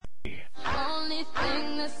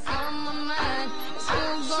thing that's on my mind is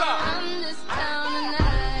who's gonna run this town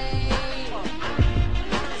tonight.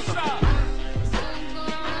 Who's gonna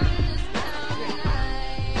run this town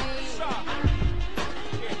tonight?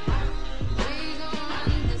 We gonna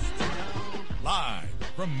run this town. Live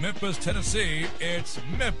from Memphis, Tennessee, it's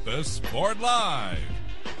Memphis Sport Live.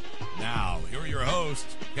 Now, here are your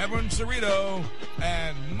hosts, Kevin Cerrito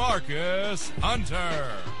and Marcus Hunter.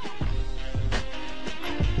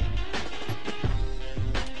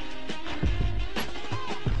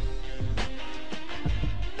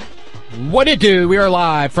 What it do? We are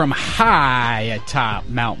live from high atop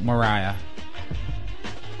Mount Moriah.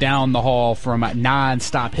 Down the hall from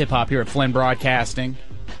non-stop hip-hop here at Flynn Broadcasting.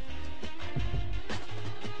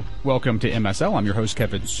 Welcome to MSL. I'm your host,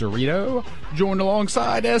 Kevin Cerrito. Joined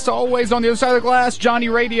alongside, as always, on the other side of the glass, Johnny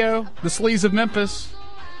Radio, the Sleaze of Memphis.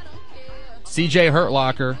 CJ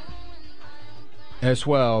Hurtlocker as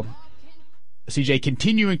well. CJ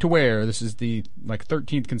continuing to wear, this is the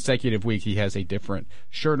 13th consecutive week he has a different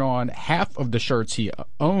shirt on. Half of the shirts he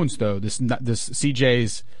owns, though, this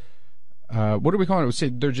CJ's, what do we call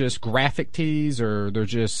it? They're just graphic tees, or they're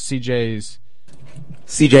just CJ's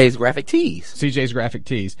graphic tees. CJ's graphic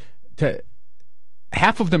tees.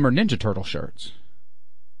 Half of them are Ninja Turtle shirts.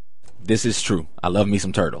 This is true. I love me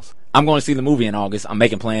some turtles. I'm going to see the movie in August. I'm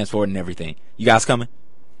making plans for it and everything. You guys coming?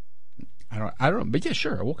 I don't, but yeah,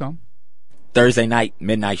 sure, we'll come. Thursday night,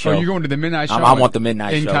 midnight show. Oh, you're going to the midnight show? I want the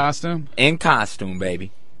midnight show. In costume? In costume,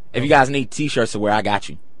 baby. If you guys need t-shirts to wear, I got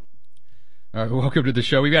you. All right, welcome to the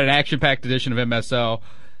show. We've got an action-packed edition of MSL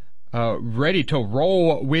ready to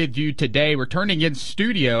roll with you today. Returning in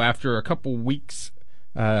studio after a couple weeks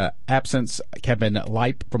absence, Kevin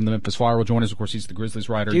Leip from the Memphis Flyer will join us. Of course, he's the Grizzlies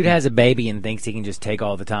writer. Dude has a baby and thinks he can just take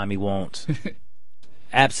all the time he wants.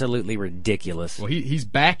 Absolutely ridiculous. Well, he's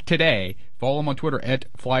back today. Follow him on Twitter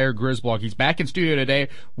at FlyerGrizzblog. He's back in studio today.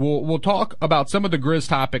 We'll talk about some of the Grizz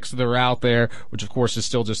topics that are out there, which of course is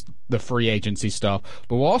still just the free agency stuff.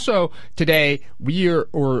 But we'll also today we are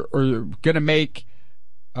going to make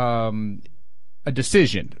a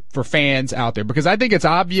decision for fans out there, because I think it's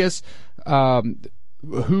obvious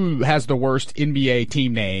who has the worst NBA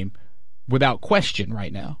team name without question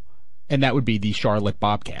right now. And that would be the Charlotte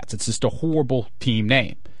Bobcats. It's just a horrible team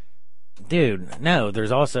name. Dude, no,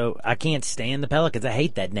 there's also, I can't stand the Pelicans. I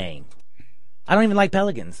hate that name. I don't even like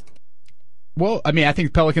Pelicans. Well, I mean, I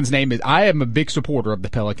think Pelicans name is, I am a big supporter of the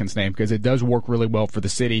Pelicans name because it does work really well for the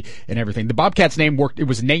city and everything. The Bobcats name worked, it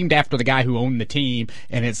was named after the guy who owned the team,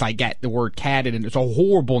 and it's got the word cat in it. It's a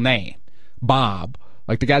horrible name. Bob.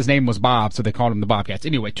 Like, the guy's name was Bob, so they called him the Bobcats.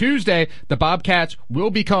 Anyway, Tuesday, the Bobcats will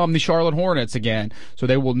become the Charlotte Hornets again, so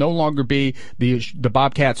they will no longer be the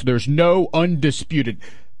Bobcats. There's no undisputed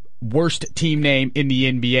worst team name in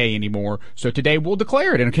the NBA anymore. So today we'll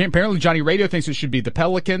declare it. And apparently Johnny Radio thinks it should be the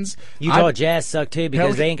Pelicans. Utah Jazz suck too,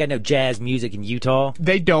 because they ain't got no jazz music in Utah.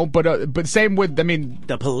 They don't, but same with, I mean,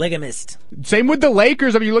 the polygamist. Same with the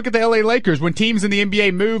Lakers. I mean, you look at the LA Lakers. When teams in the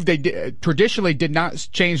NBA moved, they traditionally did not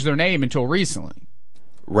change their name until recently.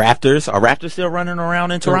 Raptors. Are Raptors still running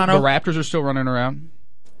around in Toronto? The Raptors are still running around.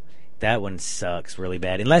 That one sucks really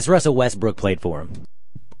bad. Unless Russell Westbrook played for him.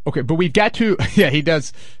 Okay, but we've got to. Yeah, he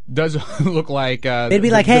does look like. They'd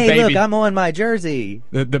be like, "Hey, baby, look, I'm on my jersey."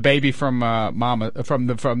 The baby from Mama from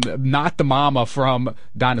not the mama from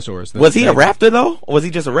Dinosaurs. Was he a Raptor though, or was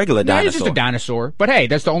he just a regular dinosaur? He's just a dinosaur. But hey,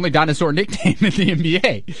 that's the only dinosaur nickname in the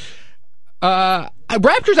NBA.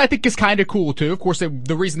 Raptors, I think, is kind of cool too. Of course,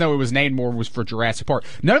 the reason though it was named more was for Jurassic Park.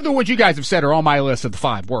 None of the ones you guys have said are on my list of the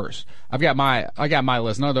 5 worst. I got my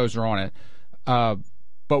list. None of those are on it.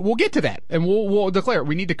 But we'll get to that, and we'll declare it.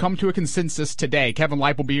 We need to come to a consensus today. Kevin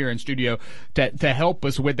Leip will be here in studio to help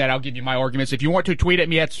us with that. I'll give you my arguments. If you want to tweet at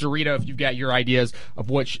me at Cerrito if you've got your ideas of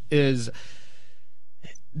which is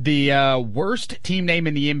the worst team name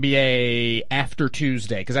in the NBA after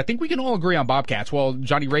Tuesday, because I think we can all agree on Bobcats. Well,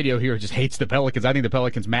 Johnny Radio here just hates the Pelicans. I think the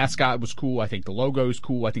Pelicans mascot was cool. I think the logo is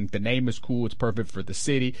cool. I think the name is cool. It's perfect for the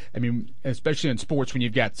city. I mean, especially in sports when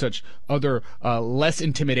you've got such other less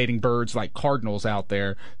intimidating birds like cardinals out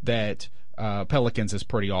there, that Pelicans is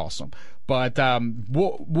pretty awesome. But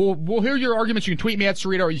we'll hear your arguments. You can tweet me at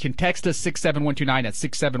Cerrito, or you can text us 67129. At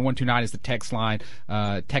 67129 is the text line.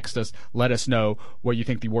 Text us. Let us know what you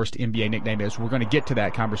think the worst NBA nickname is. We're going to get to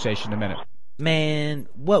that conversation in a minute. Man,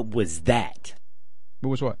 what was that?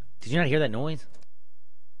 What was what? Did you not hear that noise?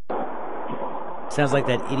 Sounds like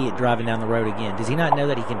that idiot driving down the road again. Does he not know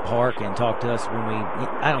that he can park and talk to us when we...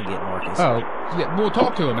 I don't get Marcus. Oh, yeah, we'll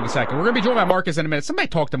talk to him in a second. We're going to be joined by Marcus in a minute. Somebody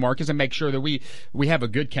talk to Marcus and make sure that we have a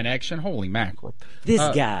good connection. Holy mackerel. This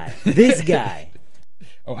guy.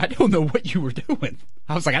 Oh, I don't know what you were doing.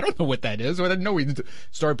 I was like, I don't know what that is. I didn't know we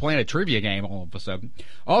started playing a trivia game all of a sudden.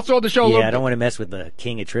 Also on the show, Yeah, I don't want to mess with the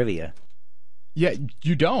king of trivia. Yeah,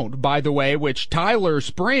 you don't, by the way, which Tyler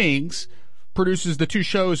Springs produces the two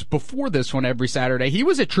shows before this one every Saturday. He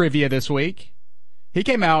was at trivia this week. He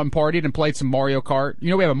came out and partied and played some Mario Kart. You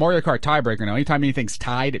know, we have a Mario Kart tiebreaker now. Anytime anything's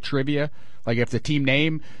tied at trivia, like if the team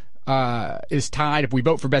name is tied, if we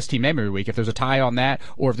vote for best team name every week, if there's a tie on that,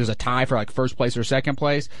 or if there's a tie for like first place or second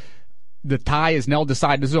place, the tie is now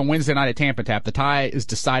decided. This is on Wednesday night at Tampa Tap. The tie is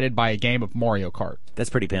decided by a game of Mario Kart. That's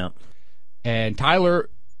pretty pimp. And Tyler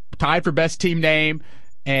tied for best team name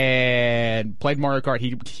and played Mario Kart.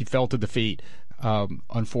 He fell to defeat,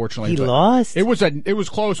 unfortunately. He But lost? It was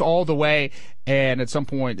close all the way, and at some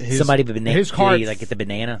point his car, like get the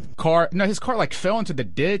banana. His car like fell into the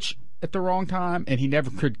ditch at the wrong time, and he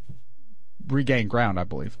never could regain ground, I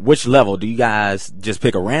believe. Which level? Do you guys just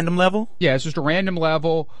pick a random level? Yeah, it's just a random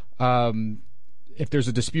level. If there's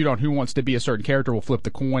a dispute on who wants to be a certain character, we'll flip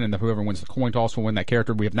the coin, and whoever wins the coin toss will win that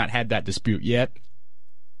character. We have not had that dispute yet.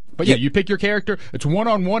 But yeah, you pick your character. It's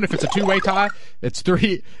 1-on-1 if it's a two-way tie. It's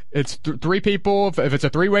three people. If it's a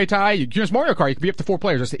three-way tie, just Mario Kart, you can be up to 4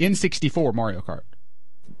 players. It's the N64 Mario Kart.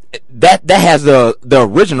 That has the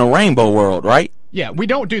original Rainbow World, right? Yeah, we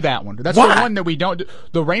don't do that one. That's Why? the one that we don't do.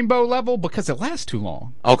 The Rainbow level, because it lasts too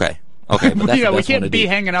long. Okay. But that's we can't be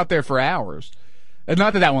hanging out there for hours. And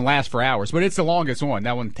not that one lasts for hours, but it's the longest one.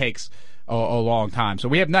 That one takes a long time. So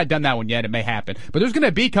we have not done that one yet. It may happen. But there's going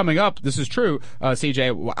to be coming up, this is true,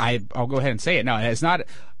 CJ, I'll go ahead and say it now. It's not,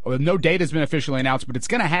 no date has been officially announced, but it's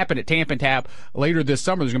going to happen at Tampa Tap later this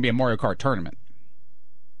summer. There's going to be a Mario Kart tournament.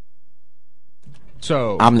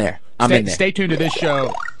 So I'm there. I'm in there. Stay tuned to this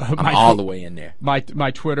show. I'm all the way in there.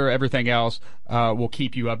 My Twitter, everything else, will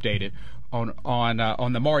keep you updated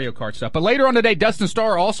on the Mario Kart stuff. But later on today, Dustin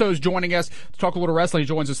Starr also is joining us to talk a little wrestling. He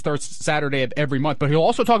joins us third Saturday of every month. But he'll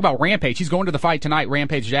also talk about Rampage. He's going to the fight tonight.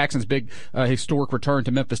 Rampage Jackson's big historic return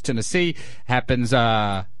to Memphis, Tennessee happens in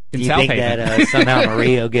South Haven. Do you think that somehow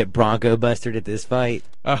Maria will get Bronco busted at this fight?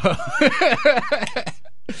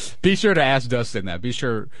 Be sure to ask Dustin that. Be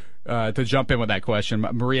sure to jump in with that question.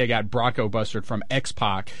 Maria got Bronco busted from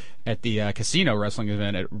X-Pac at the casino wrestling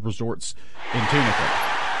event at Resorts in Tunica.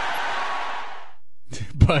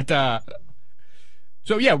 But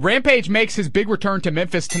so yeah, Rampage makes his big return to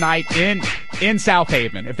Memphis tonight in South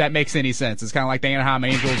Haven, if that makes any sense. It's kind of like the Anaheim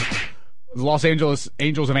Angels, Los Angeles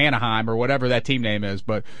Angels of Anaheim, or whatever that team name is.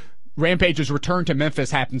 But Rampage's return to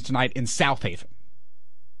Memphis happens tonight in South Haven.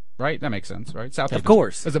 Right? That makes sense, right? South Haven. Of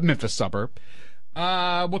course. It's a Memphis suburb.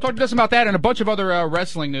 We'll talk to us about that and a bunch of other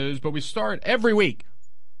wrestling news, but we start every week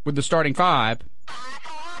with the starting five.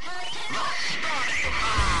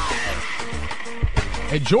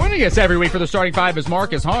 And joining us every week for the starting five is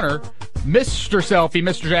Marcus Hunter, Mr. Selfie,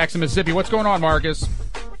 Mr. Jackson, Mississippi. What's going on, Marcus?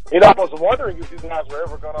 You know, I was wondering if you guys were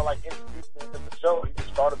ever going to, introduce me to the show. You just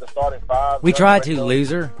started the starting five. We tried to,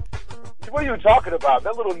 loser. What are you talking about?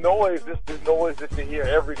 That little noise, this noise that you hear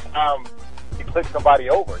every time you click somebody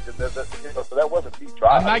over. So that wasn't me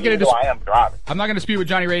driving. I am driving. I'm not going to dispute with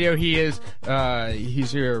Johnny Radio. He is,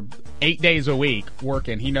 he's here 8 days a week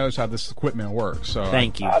working. He knows how this equipment works. So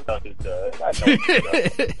thank you. I know he does.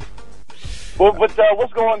 But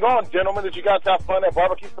what's going on, gentlemen? Did you guys have fun at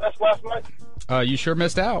Barbecue Fest last night? You sure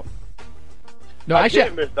missed out. No, I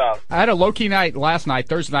did miss out. I had a low-key night last night.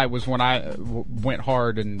 Thursday night was when I went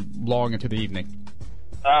hard and long into the evening.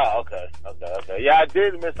 Ah, okay. Yeah, I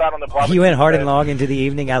did miss out on the barbecue. You went hard and long into the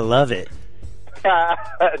evening. I love it.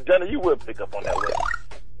 Jenna, you would pick up on that one.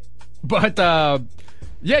 But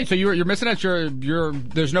yeah, so you're missing out.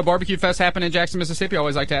 There's no barbecue fest happening in Jackson, Mississippi. I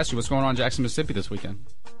always like to ask you what's going on in Jackson, Mississippi this weekend.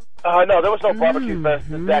 No, there was no barbecue fest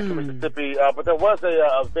in Jackson, Mississippi, but there was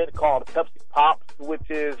a event called Pepsi Pops, which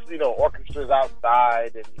is, orchestras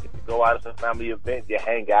outside, and you get to go out. It's a family event. You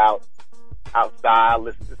hang out outside,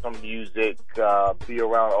 listen to some music, be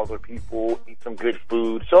around other people, eat some good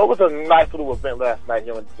food. So it was a nice little event last night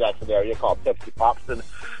here in the Jackson area called Pepsi Pops. And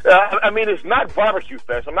it's not barbecue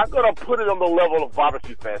fest. I'm not going to put it on the level of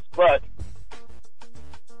barbecue fest, but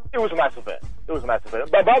it was a nice event.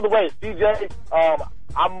 But by the way, CJ,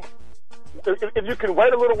 if you can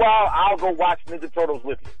wait a little while, I'll go watch Ninja Turtles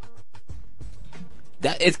with you.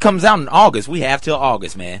 It comes out in August. We have till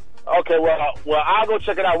August, man. Okay, well, I'll go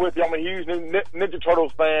check it out with you. I'm a huge Ninja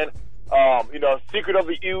Turtles fan. Secret of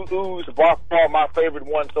the Ooze, by far my favorite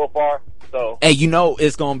one so far. So, hey,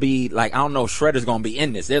 it's gonna be I don't know, Shredder's gonna be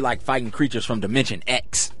in this. They're fighting creatures from Dimension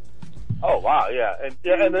X. Oh wow, yeah, and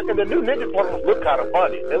the new Ninja Turtles look kind of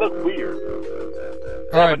funny. They look weird.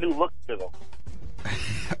 They have a new look to them.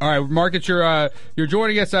 All right, Marcus, you're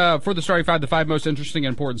joining us for the starting five, the five most interesting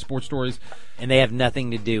and important sports stories. And they have nothing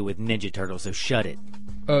to do with Ninja Turtles, so shut it.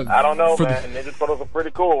 I don't know, man. Ninja Turtles are pretty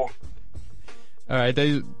cool. All right,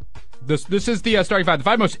 this is the starting five, the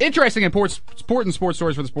five most interesting and important sports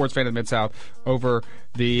stories for the sports fan of the Mid-South over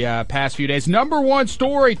the past few days. Number one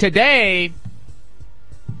story today,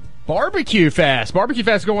 Barbecue Fest. Barbecue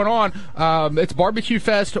Fest going on. It's Barbecue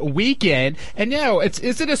Fest weekend, and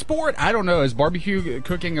is it a sport? I don't know. Is barbecue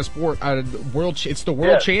cooking a sport? It's the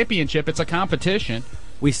world championship. It's a competition.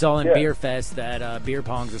 We saw in Beer Fest that beer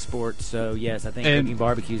pong's a sport, so yes, I think cooking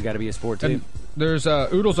barbecue's got to be a sport too. And there's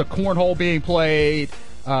oodles of cornhole being played,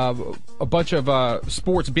 a bunch of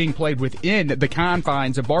sports being played within the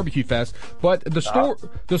confines of Barbecue Fest. But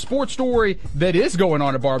the sports story that is going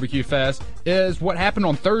on at Barbecue Fest is what happened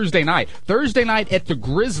on Thursday night. Thursday night at the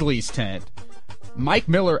Grizzlies tent, Mike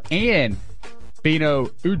Miller and Bino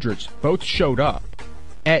Udrich both showed up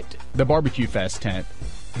at the Barbecue Fest tent.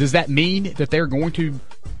 Does that mean that they're going to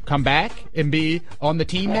come back and be on the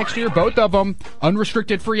team next year? Both of them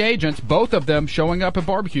unrestricted free agents, both of them showing up at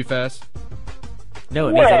Barbecue Fest. No,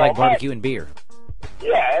 it means they like barbecue and beer.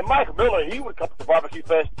 Yeah, and Mike Miller, he would come to Barbecue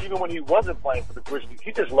Fest even when he wasn't playing for the Grizzlies.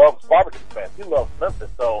 He just loves Barbecue Fest. He loves Memphis.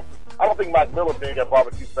 So I don't think Mike Miller being at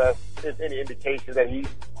Barbecue Fest is any indication that he's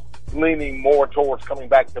leaning more towards coming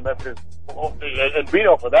back to Memphis. And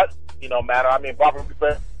Bino, for that matter, I mean, Barbecue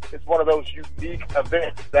Fest is one of those unique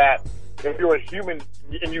events that if you're a human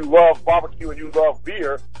and you love barbecue and you love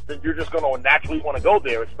beer, then you're just going to naturally want to go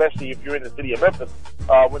there, especially if you're in the city of Memphis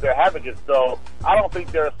when they're having it. So I don't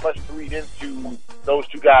think there's much to read into those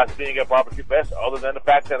two guys being at Barbecue Fest other than the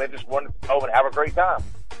fact that they just wanted to go and have a great time.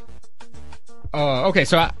 Okay,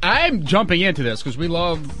 so I'm jumping into this because we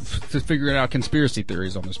love to figure out conspiracy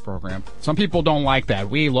theories on this program. Some people don't like that.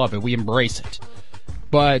 We love it. We embrace it.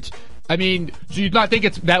 But I mean, do you not think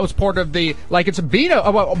that was part of the, like, it's a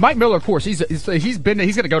Bino? Well, Mike Miller, of course, he's going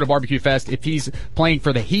to go to Barbecue Fest. If he's playing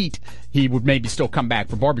for the Heat, he would maybe still come back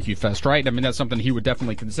for Barbecue Fest, right? I mean, that's something he would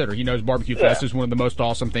definitely consider. He knows Barbecue Fest is one of the most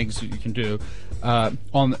awesome things you can do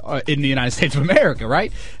in the United States of America,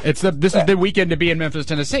 right? This is the weekend to be in Memphis,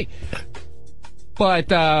 Tennessee. But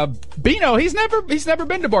Bino, he's never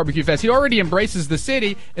been to Barbecue Fest. He already embraces the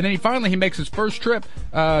city, and then he makes his first trip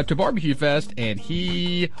to Barbecue Fest, and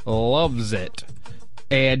he loves it.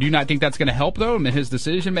 And do you not think that's going to help though in his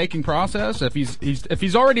decision making process? If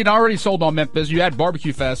he's already sold on Memphis, you add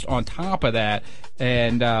Barbecue Fest on top of that,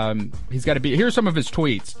 and he's got to be. Here's some of his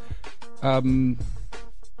tweets.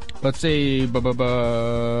 Let's see.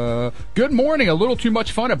 Good morning. A little too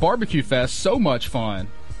much fun at Barbecue Fest. So much fun.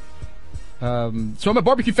 So I'm at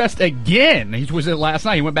Barbecue Fest again. He was at last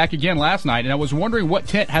night. He went back again last night, and I was wondering what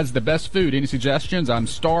tent has the best food. Any suggestions? I'm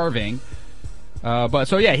starving. But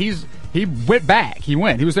so yeah, he went back. He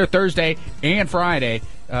was there Thursday and Friday.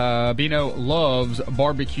 Bino loves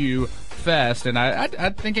Barbecue Fest, and I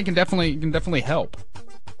think it can definitely help.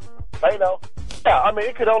 Yeah, I mean,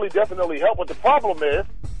 it could only definitely help. But the problem is,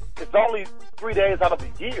 it's only 3 days out of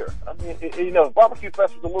the year. I mean, if Barbecue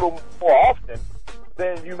Fest was a little more often,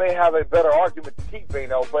 then you may have a better argument to keep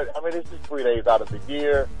Bino. But, I mean, it's just 3 days out of the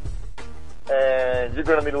year, and you're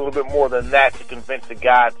going to need a little bit more than that to convince a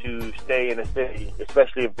guy to stay in the city,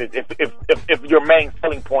 especially if your main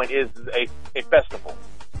selling point is a festival.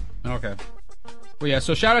 Okay. Well, yeah,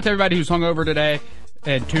 so shout out to everybody who's hungover today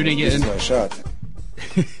and tuning in. This is my shot.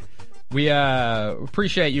 We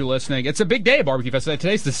appreciate you listening. It's a big day at Barbecue Fest.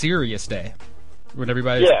 Today's the serious day when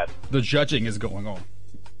the judging is going on.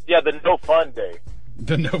 Yeah, the no fun day.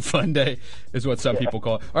 The no fun day is what some people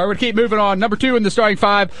call it. All right, we're going to keep moving on. Number 2 in the starting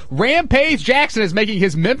 5, Rampage Jackson is making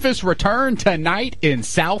his Memphis return tonight in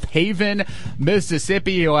South Haven,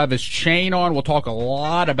 Mississippi. He'll have his chain on. We'll talk a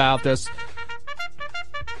lot about this.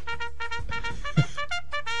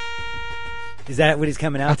 Is that what he's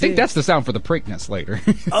coming out I think to? that's the sound for the Preakness later.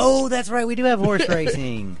 Oh, that's right. We do have horse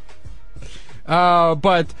racing.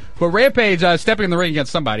 But Rampage stepping in the ring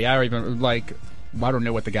against somebody. I don't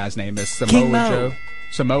know what the guy's name is.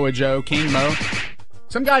 Samoa Joe, King Mo.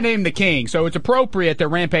 Some guy named the King. So it's appropriate that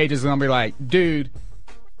Rampage is going to be like, dude,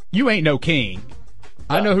 you ain't no king.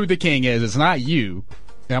 I know who the king is. It's not you.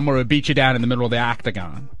 And I'm going to beat you down in the middle of the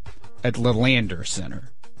octagon at the Lander Center.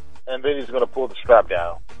 And then he's going to pull the strap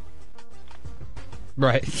down.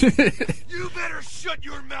 Right. You better shut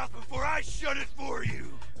your mouth before I shut it for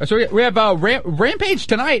you. So we have Rampage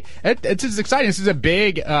tonight. It's exciting. This is a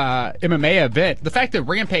big MMA event. The fact that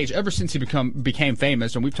Rampage, ever since he became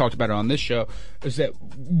famous, and we've talked about it on this show, is that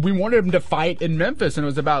we wanted him to fight in Memphis, and it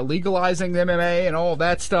was about legalizing the MMA and all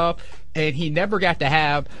that stuff. And he never got to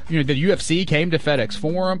have, the UFC came to FedEx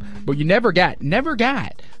Forum, but you never got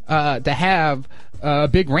to have a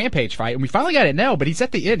big Rampage fight. And we finally got it now, but he's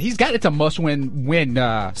at the end. It's a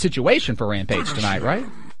must-win situation for Rampage tonight, right?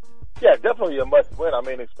 Yeah, definitely a must-win. I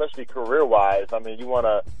mean, especially career-wise. I mean, you want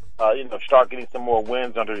to, start getting some more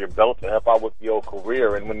wins under your belt to help out with the old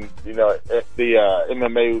career. And when, if the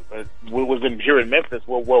MMA was in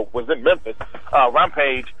Memphis,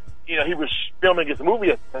 Rampage, he was filming his movie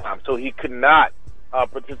at the time, so he could not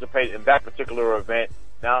participate in that particular event.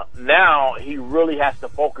 Now he really has to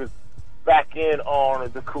focus back in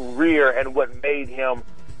on the career and what made him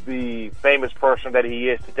the famous person that he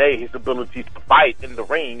is today, his ability to fight in the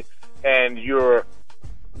ring. And you're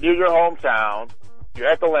near your hometown, you're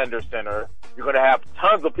at the Lender Center, you're going to have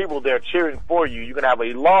tons of people there cheering for you, you're going to have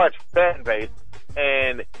a large fan base,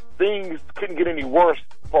 and things couldn't get any worse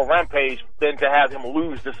for Rampage than to have him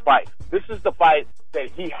lose this fight. This is the fight that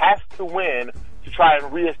he has to win to try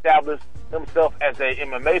and reestablish himself as a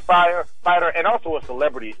MMA fighter and also a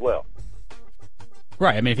celebrity as well.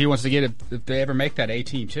 Right. I mean, if he wants to if they ever make that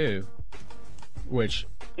A-Team 2, which...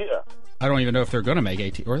 Yeah. I don't even know if they're going to make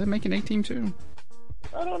A-Team. Or are they making A-Team 2?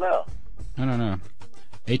 I don't know.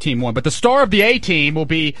 A-Team 1. But the star of the A-Team will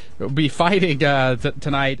be fighting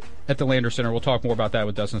tonight at the Lander Center. We'll talk more about that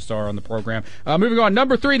with Dustin Starr on the program. Moving on,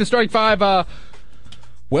 number 3 in the starting 5.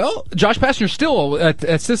 Josh Pastner still, at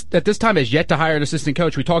this time, has yet to hire an assistant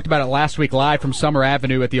coach. We talked about it last week live from Summer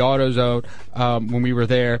Avenue at the AutoZone when we were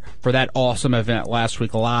there for that awesome event last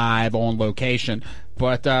week live on location.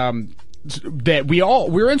 But... that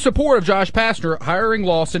we're in support of Josh Pastner hiring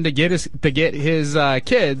Lawson to get his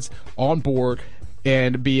kids on board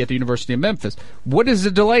and be at the University of Memphis. What is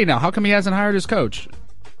the delay now? How come he hasn't hired his coach?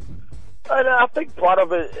 And I think part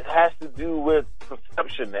of it has to do with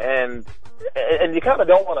perception, and you kind of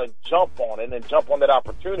don't want to jump on it and jump on that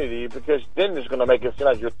opportunity, because then it's going to make it seem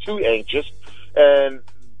like you're too anxious. And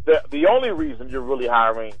the only reason you're really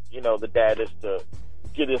hiring, the dad is to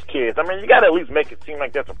get his kids. I mean, you got to at least make it seem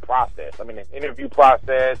like there's a process. I mean, an interview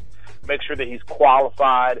process, make sure that he's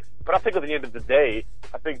qualified. But I think at the end of the day,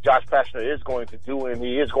 I think Josh Pastner is going to do it, and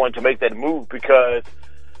he is going to make that move, because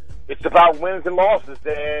it's about wins and losses.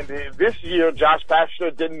 And this year, Josh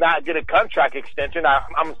Pastner did not get a contract extension.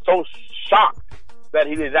 I'm so shocked that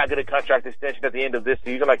he did not get a contract extension at the end of this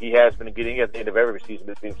season, like he has been getting at the end of every season,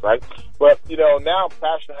 it seems like. But, now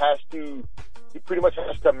Pastner he pretty much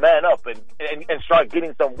has to man up and start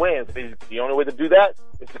getting some wins. The only way to do that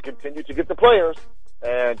is to continue to get the players.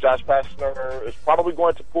 And Josh Pastner is probably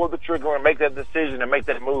going to pull the trigger and make that decision and make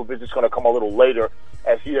that move. It's just going to come a little later,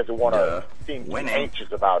 as he doesn't want to seem too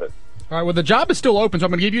anxious about it. All right, well, the job is still open, so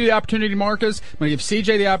I'm going to give you the opportunity, Marcus. I'm going to give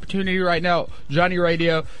CJ the opportunity right now, Johnny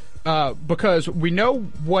Radio, because we know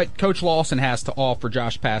what Coach Lawson has to offer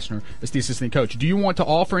Josh Pastner as the assistant coach. Do you want to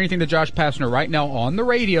offer anything to Josh Pastner right now on the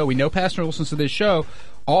radio? We know Pastner listens to this show.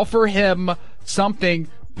 Offer him something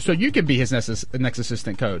so you can be his next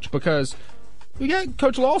assistant coach, because we got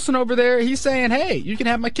Coach Lawson over there. He's saying, hey, you can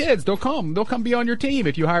have my kids. They'll come be on your team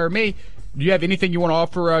if you hire me. Do you have anything you want to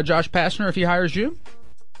offer Josh Pastner if he hires you?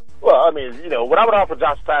 Well, I mean, what I would offer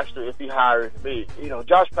Josh Pastner if he hires me,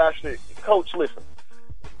 Josh Pastner, Coach, listen.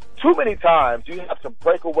 Too many times you have to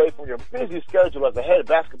break away from your busy schedule as a head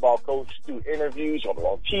basketball coach to do interviews on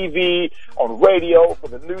TV, on radio, for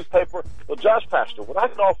the newspaper. Well, Josh Pastner, what I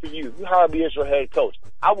can offer you, if you hire me as your head coach,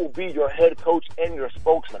 I will be your head coach and your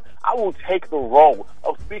spokesman. I will take the role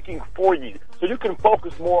of speaking for you so you can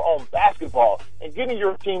focus more on basketball and getting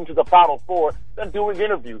your team to the Final Four than doing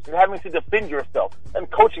interviews and having to defend yourself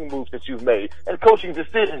and coaching moves that you've made and coaching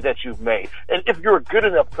decisions that you've made. And if you're a good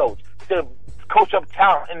enough coach to coach up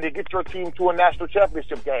talent and to get your team to a national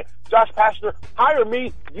championship game, Josh Pastner, hire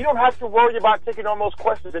me. You don't have to worry about taking on those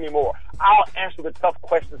questions anymore. I'll answer the tough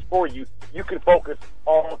questions for you. You can focus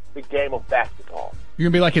on the game of basketball. You're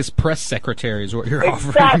going to be like his press secretary is what you're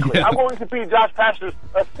offering. Exactly. I'm going to be Josh Pastner's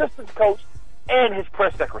assistant coach and his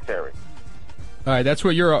press secretary. All right, that's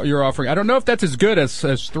what you're offering. I don't know if that's as good as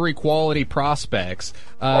 3 quality prospects.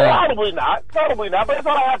 Probably not, but that's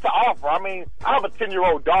all I have to offer. I mean, I have a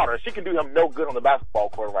 10-year-old daughter. She can do him no good on the basketball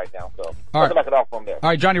court right now, so nothing I can offer him there. All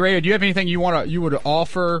right, Johnny Ray, do you have anything you would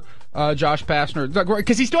offer Josh Pastner?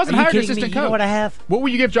 Because he still hasn't Are you hired an kidding me? assistant You coach. know what I have? What will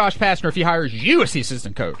you give Josh Pastner if he hires you as the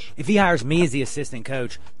assistant coach? If he hires me as the assistant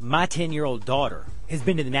coach, my 10-year-old daughter has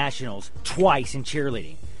been to the Nationals twice in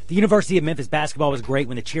cheerleading. The University of Memphis basketball was great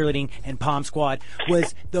when the cheerleading and pom squad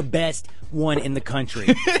was the best one in the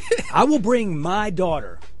country. I will bring my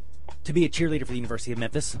daughter to be a cheerleader for the University of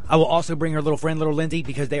Memphis. I will also bring her little friend, little Lindsay,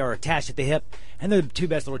 because they are attached at the hip, and they're the two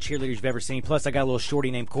best little cheerleaders you've ever seen. Plus, I got a little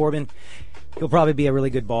shorty named Corbin. He'll probably be a really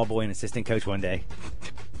good ball boy and assistant coach one day.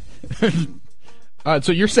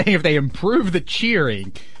 So you're saying if they improve the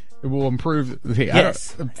cheering, it will improve the...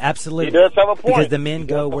 Yes, absolutely. He does have a point. Because the men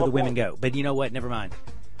go where the women go. But you know what? Never mind.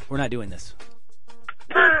 We're not doing this.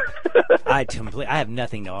 I have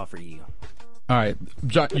nothing to offer you. All right,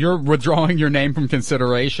 you're withdrawing your name from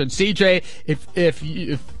consideration, CJ.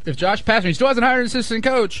 If Josh Pastner, he still hasn't hired an assistant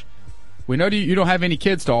coach. We know you don't have any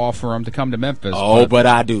kids to offer him to come to Memphis. Oh, but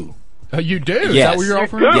I do. You do? Is Yes. that what you're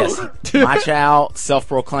offering? Yes. My child,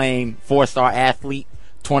 self-proclaimed 4-star athlete,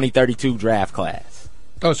 2032 draft class.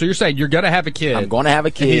 Oh, so you're saying you're going to have a kid. I'm going to have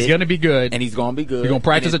a kid. And he's going to be good. And he's going to be good. You're going to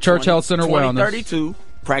practice at Church Health Center Wellness. 2032,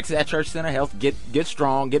 practice at Church Center Health, get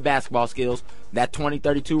strong, get basketball skills. That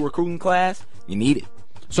 2032 recruiting class, you need it.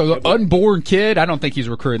 So the unborn kid, I don't think he's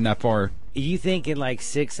recruiting that far. You think in like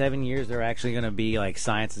 6-7 years they're actually going to be like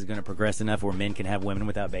science is going to progress enough where men can have women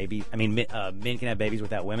without babies? I mean, men can have babies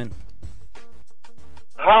without women?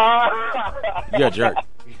 You're a jerk.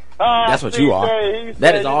 That's what you are.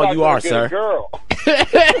 That is all you are, sir. Girl.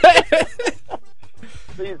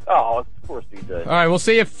 Poor CJ. All right, we'll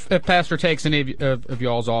see if Pastor takes any of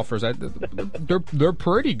y'all's offers. They're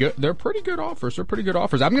pretty good. They're pretty good offers. They're pretty good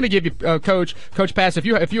offers. I'm going to give you, Coach Pass. If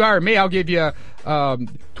you hire me, I'll give you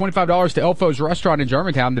 $25 to Elfo's restaurant in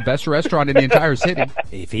Germantown, the best restaurant in the entire city.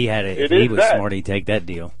 If he was smart, he'd take that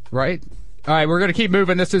deal. Right. All right, we're going to keep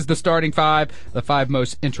moving. This is the starting five, the five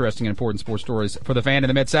most interesting and important sports stories for the fan in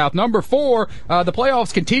the Mid-South. Number 4, the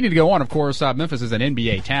playoffs continue to go on, of course. Memphis is an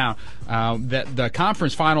NBA town. The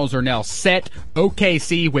conference finals are now set.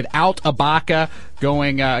 OKC without Ibaka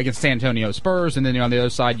going against San Antonio Spurs, and then on the other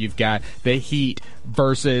side you've got the Heat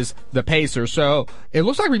versus the Pacers. So it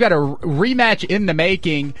looks like we've got a rematch in the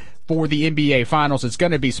making for the NBA Finals. It's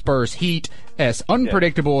going to be Spurs-Heat. As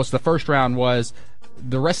unpredictable as the first round was,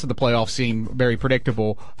 the rest of the playoffs seem very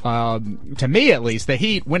predictable. To me, at least, the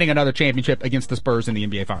Heat winning another championship against the Spurs in the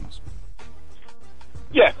NBA Finals.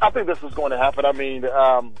 Yes, I think this is going to happen. I mean,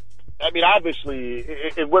 obviously,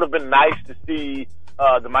 it would have been nice to see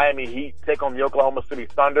the Miami Heat take on the Oklahoma City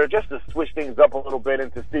Thunder, just to switch things up a little bit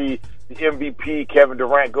and to see the MVP Kevin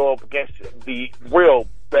Durant go up against the real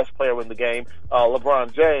best player in the game,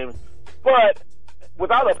 LeBron James. But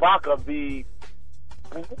without Ibaka,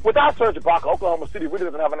 without Serge Ibaka, Oklahoma City really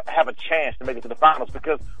doesn't have a chance to make it to the finals,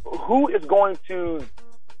 because who is going to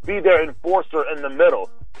be their enforcer in the middle?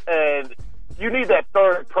 And you need that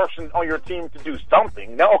third person on your team to do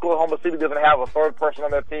something. Now Oklahoma City doesn't have a third person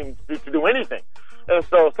on their team to do anything. And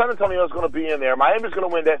so San Antonio is going to be in there. Miami's going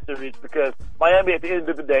to win that series because Miami, at the end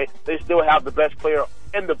of the day, they still have the best player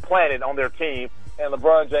in the planet on their team. And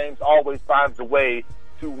LeBron James always finds a way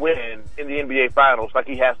to win in the NBA Finals like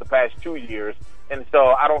he has the past 2 years. And so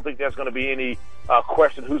I don't think there's going to be any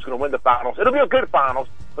question who's going to win the finals. It'll be a good finals,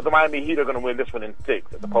 but the Miami Heat are going to win this one in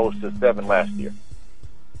 6 as opposed to 7 last year.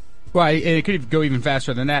 Right, and it could go even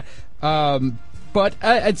faster than that. But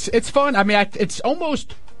it's fun. I mean, it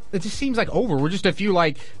just seems like over. We're just a few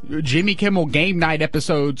like Jimmy Kimmel Game Night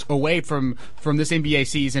episodes away from this NBA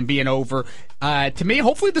season being over. To me,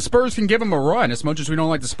 hopefully the Spurs can give them a run. As much as we don't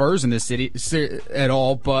like the Spurs in this city at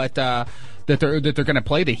all, but that they're going to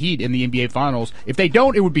play the Heat in the NBA Finals. If they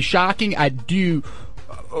don't, it would be shocking. I do.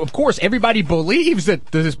 Of course, everybody believes that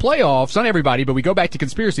this playoffs. Not everybody, but we go back to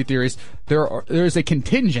conspiracy theories. There's a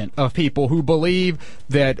contingent of people who believe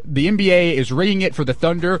that the NBA is rigging it for the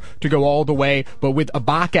Thunder to go all the way. But with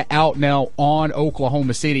Ibaka out now on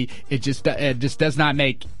Oklahoma City, it just does not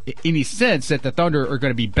make any sense that the Thunder are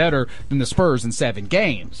going to be better than the Spurs in 7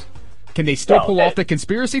 games. Can they still pull off the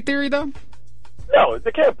conspiracy theory, though? No,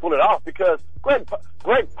 they can't pull it off because Greg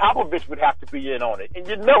Popovich would have to be in on it, and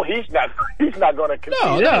he's not going to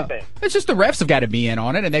concede anything. It's just the refs have got to be in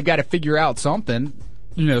on it, and they've got to figure out something.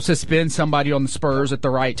 Suspend somebody on the Spurs at the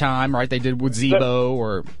right time, right? They did with Zebo,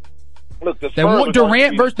 or they want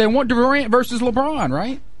Durant versus LeBron,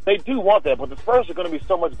 right? They do want that, but the Spurs are going to be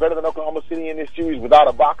so much better than Oklahoma City in this series without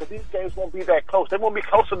Ibaka. These games won't be that close. They won't be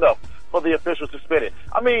close enough for the officials to spin it.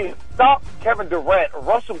 I mean, stop Kevin Durant.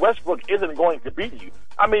 Russell Westbrook isn't going to beat you.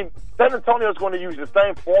 I mean, San Antonio is going to use the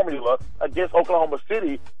same formula against Oklahoma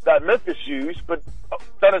City that Memphis used, but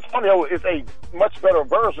San Antonio is a much better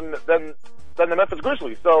version than the Memphis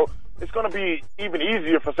Grizzlies. So it's going to be even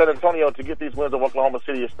easier for San Antonio to get these wins over Oklahoma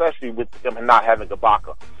City, especially with them not having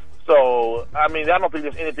Ibaka. So, I mean, I don't think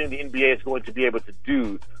there's anything the NBA is going to be able to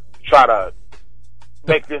do to try to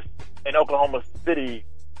make this an Oklahoma City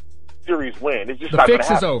series win. It's just the not going to fix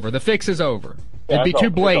happen. is over. The fix is over. Yeah, It'd be it's too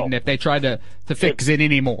over. blatant if they tried to fix it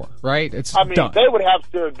anymore, right? It's I mean, done. they would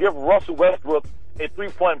have to give Russell Westbrook a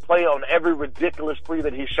three-point play on every ridiculous three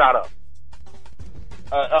that he shot up.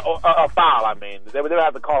 A foul, I mean. They would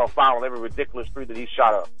have to call a foul on every ridiculous three that he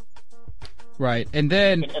shot up. Right, and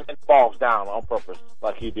then And falls down on purpose,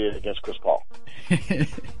 like he did against Chris Paul.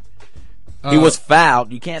 He was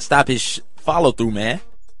fouled. You can't stop his follow through, man.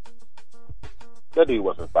 That dude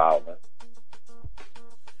wasn't fouled, man.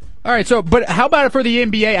 All right, so, but how about it for the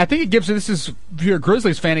NBA? I think it gives, this is, if you're a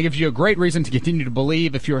Grizzlies fan, it gives you a great reason to continue to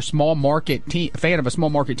believe if you're a small market team, fan of a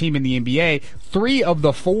small market team in the NBA. 3 of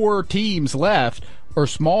the 4 teams left are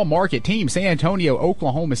small market teams: San Antonio,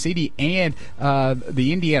 Oklahoma City, and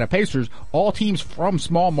the Indiana Pacers. All teams from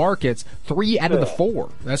small markets. 3 out of the 4.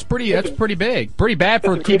 That's pretty big. Pretty bad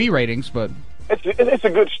for TV ratings, but It's a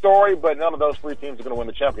good story, but none of those 3 teams are going to win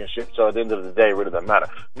the championship. So at the end of the day, it really doesn't matter.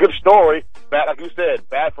 Good story, bad, like you said,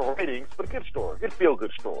 bad for ratings, but a good story. Good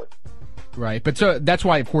feel-good story. right. But so that's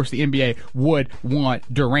why, of course, the NBA would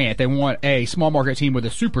want Durant. They want a small market team with a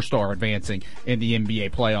superstar advancing in the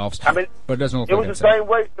NBA playoffs. I mean, but it doesn't look it like was that's the same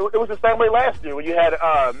way. It was the same way last year when you had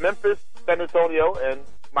Memphis, San Antonio, and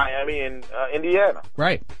Miami and Indiana.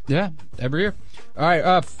 Right. Yeah. Every year. All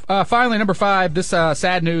right. Finally, number 5. This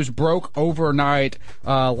sad news broke overnight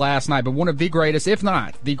last night, but one of the greatest, if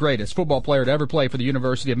not the greatest, football player to ever play for the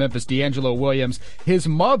University of Memphis, D'Angelo Williams. His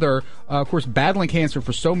mother, of course, battling cancer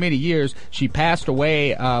for so many years, she passed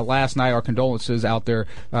away last night. Our condolences out there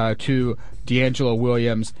to D'Angelo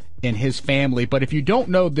Williams and his family. But if you don't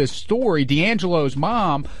know this story, D'Angelo's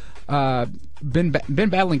mom been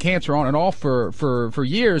battling cancer on and off for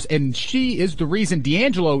years, and she is the reason,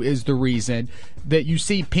 D'Angelo is the reason that you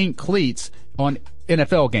see pink cleats on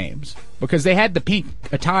NFL games, because they had the pink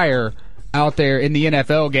attire out there in the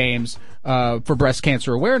NFL games for Breast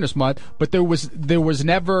Cancer Awareness Month, but there was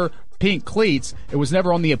never pink cleats. It was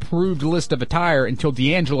never on the approved list of attire until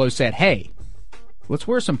D'Angelo said, "Hey, let's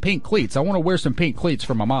wear some pink cleats. I want to wear some pink cleats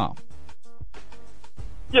for my mom."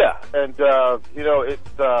 Yeah, and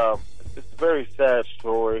it's a very sad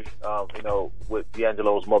story. With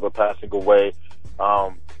D'Angelo's mother passing away.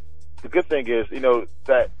 The good thing is,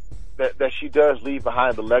 that she does leave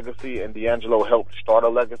behind the legacy, and D'Angelo helped start a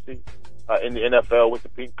legacy in the NFL with the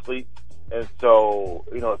pink cleats. And so,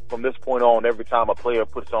 from this point on, every time a player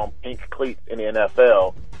puts on pink cleats in the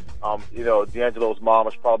NFL, D'Angelo's mom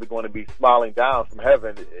is probably going to be smiling down from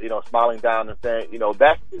heaven, smiling down and saying,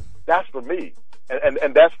 that's for me.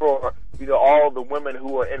 And that's for all the women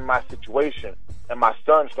who are in my situation, and my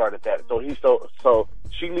son started that. So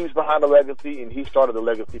she leaves behind a legacy, and he started a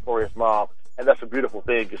legacy for his mom, and that's a beautiful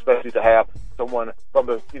thing, especially to have someone from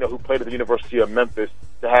the who played at the University of Memphis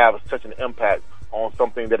to have such an impact on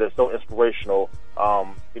something that is so inspirational.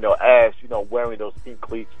 As wearing those pink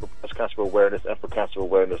cleats for breast cancer awareness and for cancer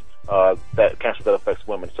awareness, that cancer that affects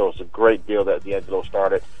women. So it's a great deal that D'Angelo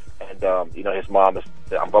started. And, his mom is,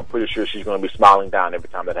 I'm pretty sure she's going to be smiling down every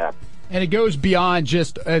time that happens. And it goes beyond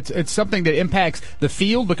just, it's something that impacts the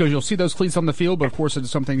field, because you'll see those cleats on the field, but of course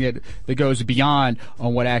it's something that goes beyond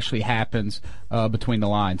on what actually happens between the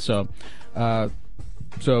lines. So,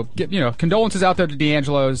 condolences out there to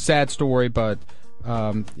D'Angelo. Sad story, but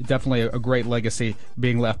definitely a great legacy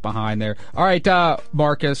being left behind there. All right,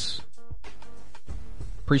 Marcus.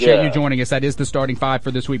 Appreciate you joining us. That is the starting 5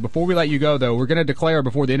 for this week. Before we let you go, though, we're going to declare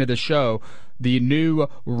before the end of the show the new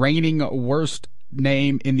reigning worst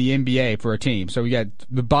name in the NBA for a team. So we got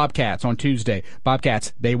the Bobcats on Tuesday.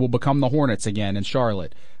 Bobcats, they will become the Hornets again in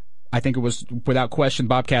Charlotte. I think it was, without question,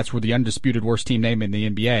 Bobcats were the undisputed worst team name in the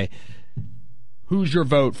NBA. Who's your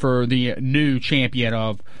vote for the new champion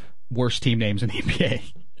of worst team names in the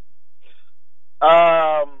NBA?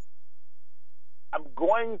 I'm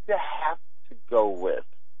going to have to go with,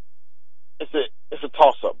 it's a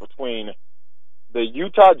toss-up between the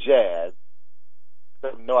Utah Jazz. I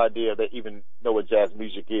have no idea they even know what jazz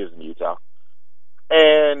music is in Utah.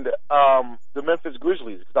 And the Memphis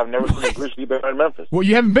Grizzlies, because I've never seen a Grizzly bear in Memphis. Well,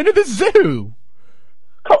 you haven't been to the zoo.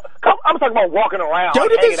 I'm talking about walking around. Go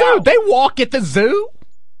to the zoo. Out. They walk at the zoo.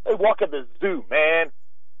 They walk at the zoo, man.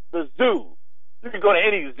 The zoo. You can go to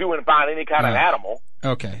any zoo and find any kind of animal.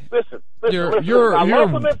 Okay. Listen. You're I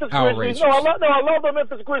love the Memphis outrageous. Grizzlies. I love the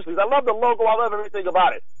Memphis Grizzlies. I love the logo. I love everything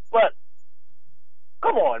about it. But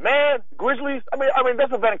come on, man, Grizzlies. I mean,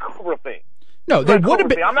 that's a Vancouver thing. No, they would have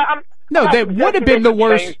been. They would have been the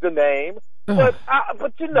worst. Change the name. But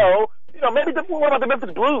maybe what about the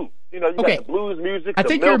Memphis Blues? You got the blues music. I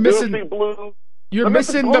think you're missing blues. You're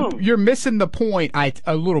missing the point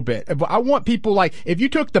a little bit. I want people if you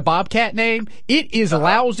took the Bobcat name, it is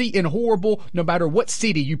lousy and horrible no matter what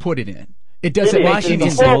city you put it in. It doesn't make any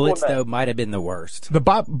Washington sense. Bullets though might have been the worst. The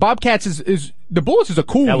Bobcats is the Bullets is a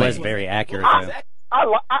cool name. That was very accurate though.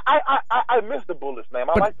 I miss the Bullets name.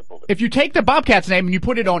 I like the Bullets. If you take the Bobcats name and you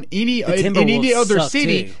put it on any other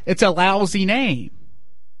city, it's a lousy name.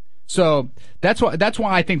 So that's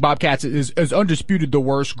why I think Bobcats is undisputed the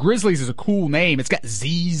worst. Grizzlies is a cool name. It's got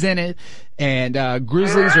Z's in it, and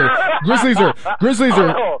Grizzlies are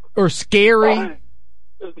scary.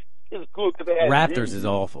 It's cool because they have Raptors Z's. is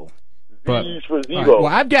awful. But well,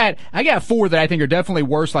 I got 4 that I think are definitely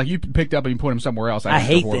worse. Like you picked up and you put them somewhere else. I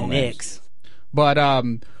hate the Knicks. But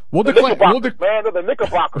we'll declare the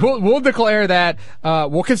Knickerbockers. We'll declare that.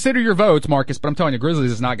 We'll consider your votes, Marcus. But I'm telling you,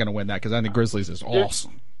 Grizzlies is not going to win that because I think Grizzlies is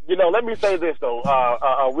awesome. Let me say this though.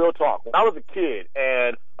 Real talk. When I was a kid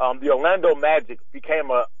and the Orlando Magic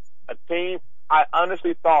became a team, I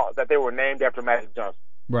honestly thought that they were named after Magic Johnson.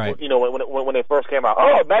 Right. When they first came out.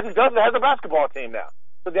 Oh, Magic Johnson has a basketball team now.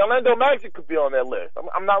 So the Orlando Magic could be on that list.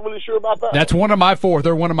 I'm not really sure about that. That's one of my 4.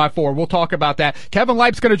 They're one of my 4. We'll talk about that. Kevin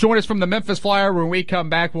Leip's going to join us from the Memphis Flyer. When we come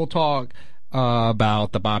back, we'll talk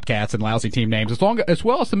about the Bobcats and lousy team names, as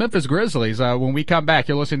well as the Memphis Grizzlies. When we come back,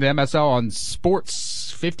 you're listening to MSL on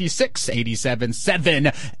Sports 56,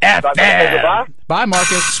 87.7 FM. Bye,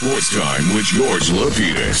 Marcus. Sports Time with George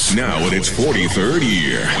Lapidus. Now in its 43rd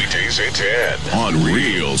year. Weekdays at 10 on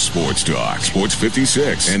Real Sports Talk. Sports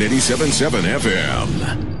 56 and 87.7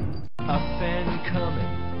 FM. Up and coming,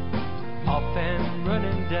 off and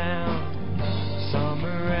running down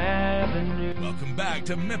Summer Avenue. Welcome back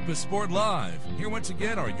to Memphis Sport Live. Here once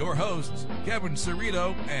again are your hosts, Kevin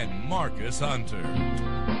Cerrito and Marcus Hunter.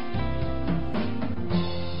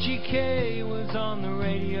 GK was on the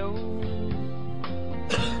radio,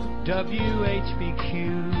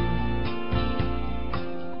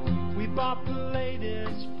 WHBQ. We bought the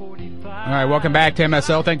latest 45. All right, welcome back to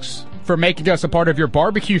MSL. Thanks for making us a part of your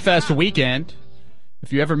Barbecue Fest weekend.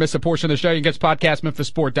 If you ever miss a portion of the show, you can get to podcast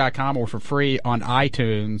memphisport.com or for free on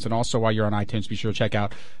iTunes. And also, while you're on iTunes, be sure to check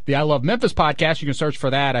out the I Love Memphis podcast. You can search for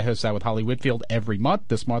that. I host that with Holly Whitfield every month.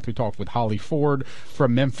 This month, we talked with Holly Ford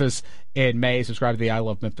from Memphis in May. Subscribe to the I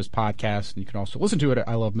Love Memphis podcast. And you can also listen to it at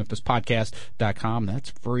ilovememphispodcast.com. That's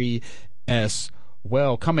free as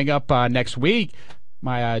well. Coming up next week,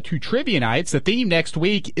 my 2 trivia nights. The theme next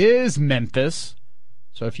week is Memphis.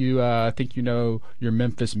 So if you think you know your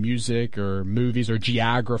Memphis music or movies or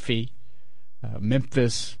geography,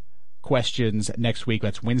 Memphis questions next week.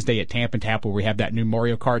 That's Wednesday at Tamp and Tap where we have that new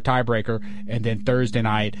Mario Kart tiebreaker. And then Thursday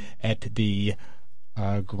night at the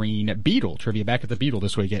Green Beetle. Trivia back at the Beetle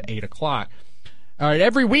this week at 8 o'clock. All right,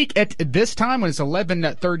 every week at this time when it's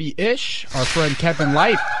 11:30-ish, our friend Kevin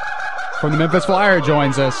Light from the Memphis Flyer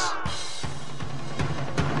joins us.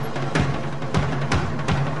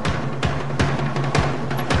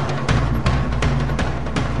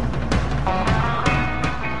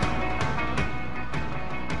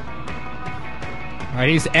 All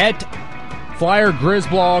right, he's at Flyer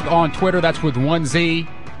Grizzblog on Twitter. That's with 1 Z.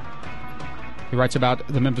 He writes about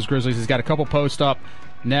the Memphis Grizzlies. He's got a couple posts up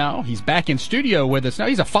now. He's back in studio with us. Now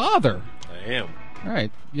he's a father. I am. All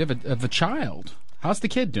right. You have a child. How's the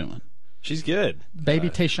kid doing? She's good. Baby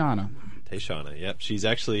Tayshana. Tayshana, yep. She's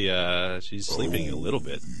actually she's sleeping a little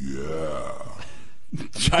bit. Yeah.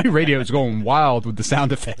 Johnny Radio is going wild with the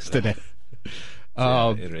sound effects today.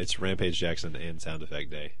 It's Rampage Jackson and Sound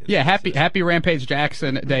Effect Day. Yeah, happy Rampage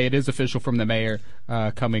Jackson Day. It is official from the mayor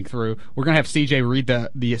coming through. We're going to have CJ read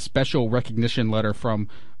the special recognition letter from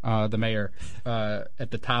the mayor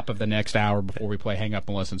at the top of the next hour before we play Hang Up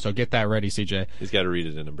and Listen. So get that ready, CJ. He's got to read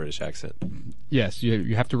it in a British accent. Yes,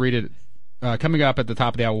 you have to read it. Coming up at the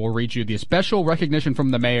top of the hour, we'll read you the special recognition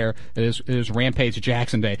from the mayor. It is Rampage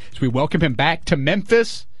Jackson Day. So we welcome him back to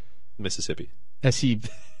Memphis, Mississippi, as he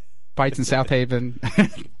fights in South Haven.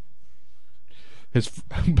 It's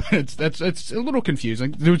a little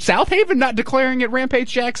confusing. Is South Haven not declaring it Rampage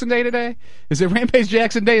Jackson Day today? Is it Rampage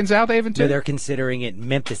Jackson Day in South Haven too? No, they're considering it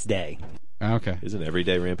Memphis Day. Okay. Isn't every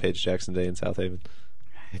day Rampage Jackson Day in South Haven?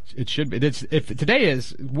 It should be. If today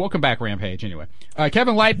is, welcome back, Rampage. Anyway,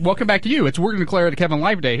 Kevin Light, welcome back to you. We're going to declare it a Kevin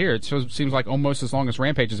Light Day here. It seems like almost as long as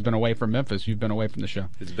Rampage has been away from Memphis, you've been away from the show.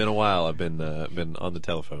 It's been a while. I've been on the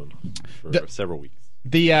telephone for several weeks.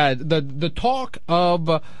 The talk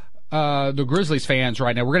of the Grizzlies fans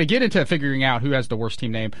right now. We're going to get into figuring out who has the worst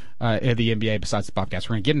team name in the NBA besides the Bobcats.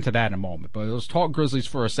 We're going to get into that in a moment. But let's talk Grizzlies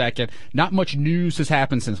for a second. Not much news has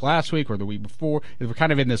happened since last week or the week before. We're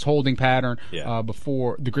kind of in this holding pattern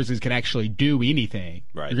before the Grizzlies can actually do anything.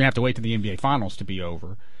 Right. You're going to have to wait till the NBA Finals to be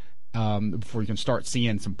over before you can start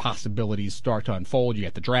seeing some possibilities start to unfold. You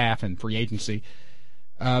got the draft and free agency.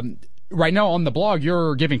 Right now on the blog,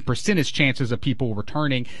 you're giving percentage chances of people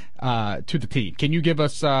returning to the team. Can you give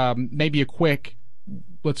us maybe a quick,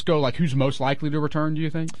 let's go, like who's most likely to return, do you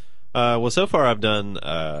think? Well, so far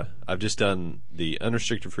I've just done the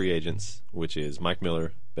unrestricted free agents, which is Mike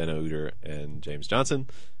Miller, Ben Uter, and James Johnson.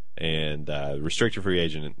 And restricted free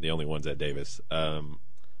agent, the only one's Ed Davis.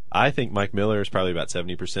 I think Mike Miller is probably about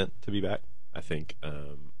 70% to be back. I think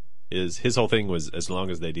his whole thing was as long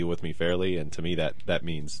as they deal with me fairly, and to me that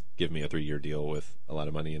means give me a 3-year deal with a lot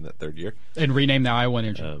of money in that third year. And rename the Iowa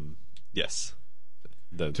Energy. Yes.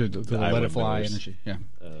 To the Let It Fly Millers. Energy. Yeah.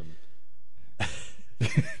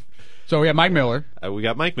 So we got Mike Miller. We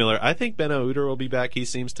got Mike Miller. I think Ben Uter will be back. He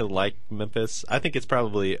seems to like Memphis. I think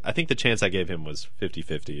the chance I gave him was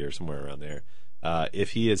 50-50 or somewhere around there.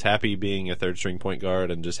 If he is happy being a third-string point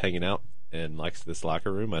guard and just hanging out and likes this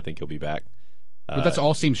locker room, I think he'll be back. But that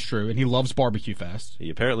all seems true, and he loves Barbecue Fest. He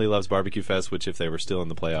apparently loves Barbecue Fest, which if they were still in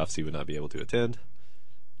the playoffs, he would not be able to attend.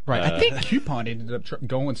 Right. I think Coupon ended up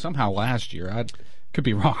going somehow last year. I could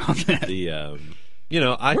be wrong on that.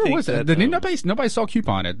 I Where think was it? Nobody saw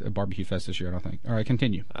Coupon at Barbecue Fest this year, I don't think. All right,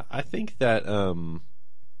 continue. I think that,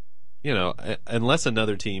 unless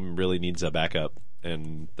another team really needs a backup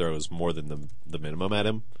and throws more than the minimum at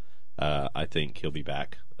him, I think he'll be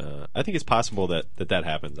back. I think it's possible that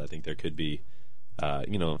happens. I think there could be,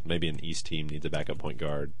 maybe an East team needs a backup point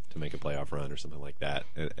guard to make a playoff run or something like that,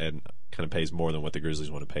 and kind of pays more than what the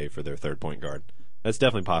Grizzlies want to pay for their third point guard. That's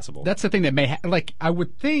definitely possible. That's the thing that may I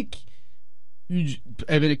would think.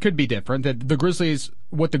 It could be different. That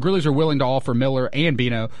what the Grizzlies are willing to offer Miller and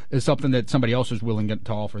Bino is something that somebody else is willing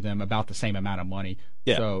to offer them about the same amount of money.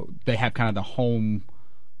 Yeah. So they have kind of the home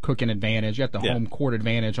cooking advantage. You got the home court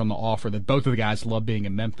advantage on the offer that both of the guys love being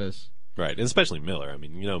in Memphis. Right, and especially Miller. I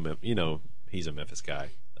mean, he's a Memphis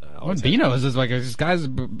guy. Bino is like this guy has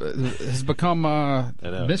become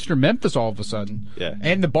Mr. Memphis all of a sudden. Yeah.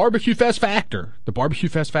 And the Barbecue Fest factor.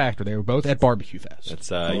 They were both at Barbecue Fest. That's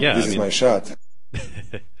This is my shot.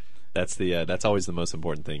 That's always the most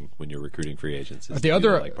important thing when you're recruiting free agents. Is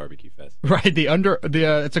like Barbecue Fest. Right.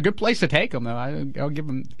 It's a good place to take them though. I'll give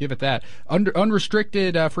it that.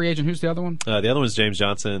 Unrestricted free agent. Who's the other one? The other one's James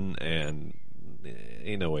Johnson, and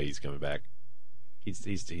ain't no way he's coming back.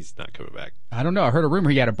 He's not coming back. I don't know. I heard a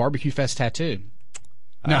rumor he had a Barbecue Fest tattoo.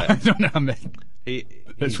 No, I don't know. Man.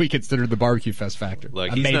 That's what we consider the Barbecue Fest factor.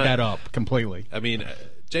 Look, I made that up completely. I mean,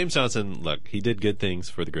 James Johnson, look, he did good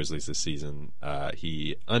things for the Grizzlies this season.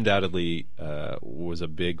 He undoubtedly was a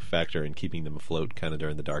big factor in keeping them afloat kind of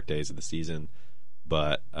during the dark days of the season.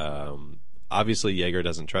 But obviously Jaeger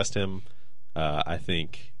doesn't trust him. I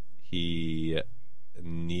think he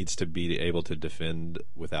needs to be able to defend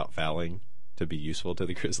without fouling to be useful to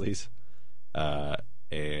the Grizzlies.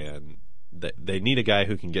 And they need a guy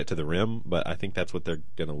who can get to the rim, but I think that's what they're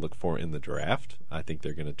going to look for in the draft. I think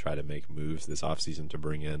they're going to try to make moves this offseason to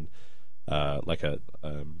bring in like a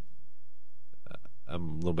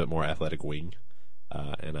little bit more athletic wing.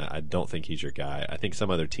 And I don't think he's your guy. I think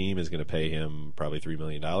some other team is going to pay him probably $3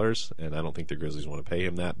 million, and I don't think the Grizzlies want to pay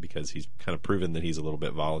him that because he's kind of proven that he's a little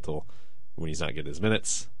bit volatile when he's not getting his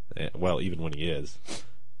minutes. Well, even when he is.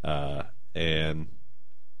 And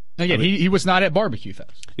again, he was not at Barbecue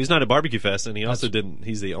Fest. He was not at Barbecue Fest, and he also didn't.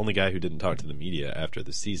 He's the only guy who didn't talk to the media after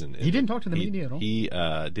the season. He didn't talk to the media at all. He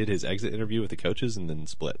did his exit interview with the coaches and then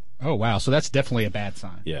split. Oh wow! So that's definitely a bad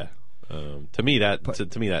sign. Yeah. To me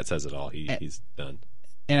that says it all. He's done.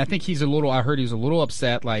 And I think I heard he's a little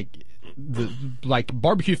upset. Like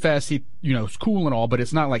Barbecue Fest, he it's cool and all, but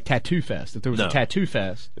it's not like Tattoo Fest. If there was a Tattoo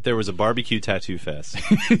Fest, if there was a Barbecue Tattoo Fest,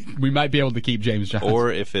 we might be able to keep James Johnson.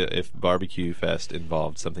 Or if Barbecue Fest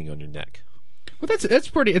involved something on your neck. Well, that's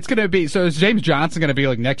pretty. It's going to be. So is James Johnson going to be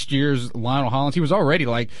like next year's Lionel Hollins? He was already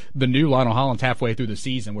like the new Lionel Hollins halfway through the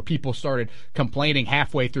season, where people started complaining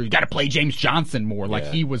halfway through, you got to play James Johnson more, like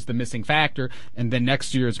he was the missing factor. And then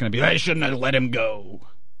next year it's going to be, they shouldn't have let him go.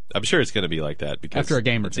 I'm sure it's going to be like that because after a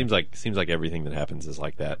game or two. It seems like everything that happens is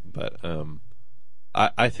like that. But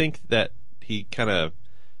I think that he kind of,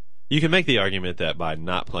 you can make the argument that by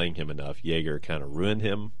not playing him enough, Jaeger kind of ruined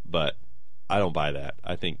him. But I don't buy that.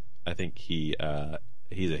 I think he's a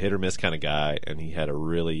hit or miss kind of guy, and he had a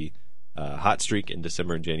really hot streak in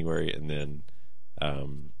December and January, and then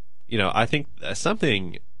I think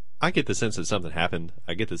something I get the sense that something happened.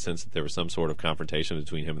 I get the sense that there was some sort of confrontation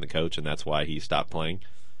between him and the coach, and that's why he stopped playing,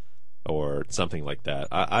 or something like that.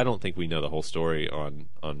 I don't think we know the whole story on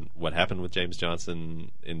what happened with James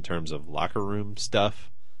Johnson in terms of locker room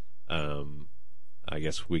stuff. I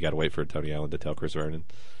guess we got to wait for Tony Allen to tell Chris Vernon.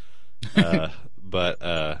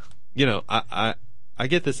 But you know, I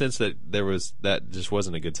get the sense that that just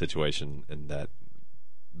wasn't a good situation, and that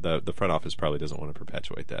the front office probably doesn't want to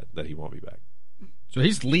perpetuate that he won't be back. So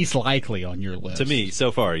he's least likely on your list. To me,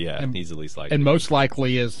 so far, yeah, he's the least likely. And most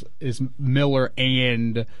likely is Miller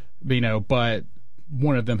and Bino, but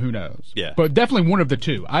one of them, who knows? Yeah. But definitely one of the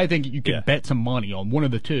two. I think you can bet some money on one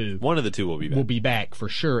of the two. One of the two will be back. Will be back for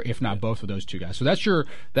sure, if not both of those two guys. So that's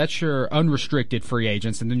your unrestricted free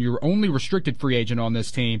agents, and then your only restricted free agent on this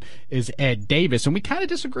team is Ed Davis, and we kind of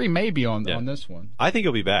disagree maybe on this one. I think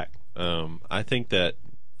he'll be back. I think that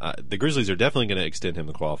the Grizzlies are definitely going to extend him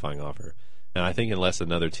the qualifying offer, and I think unless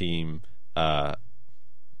another team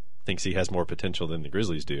thinks he has more potential than the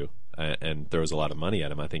Grizzlies do and throws a lot of money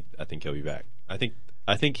at him, I think he'll be back. I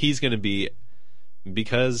think he's going to be,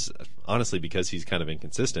 because he's kind of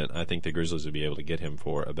inconsistent, I think the Grizzlies would be able to get him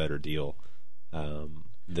for a better deal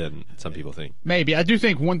than some people think. Maybe. I do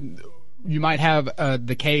think you might have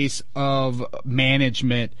the case of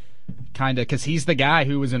management, kind of, because he's the guy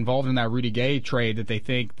who was involved in that Rudy Gay trade, that they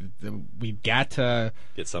think that we've got to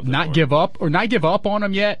get something, not give up on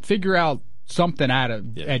him yet, figure out something out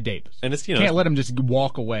of Ed Davis. And it's, can't let him just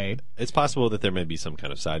walk away. It's possible that there may be some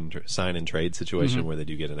kind of sign and trade situation where they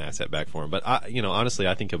do get an asset back for him. But honestly,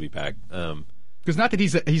 I think he'll be back. Because not that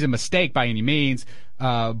he's a mistake by any means,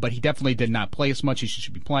 but he definitely did not play as much as he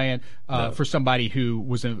should be playing for somebody who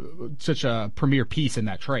was such a premier piece in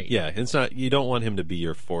that trade. Yeah, it's not. You don't want him to be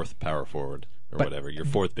your fourth power forward or whatever, your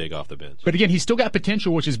fourth big off the bench. But again, he's still got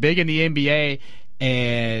potential, which is big in the NBA,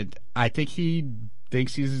 and I think he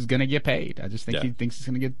thinks he's going to get paid. I just think he thinks he's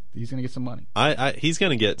going to get some money. He's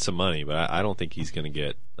going to get some money, but I don't think he's going to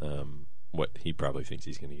get what he probably thinks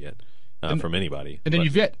he's going to get from anybody. And then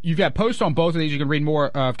you've got posts on both of these. You can read more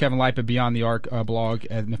of Kevin Lipe at Beyond the Arc blog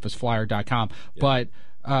at MemphisFlyer.com. Yeah.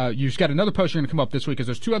 But you've got another post you're going to come up this week, because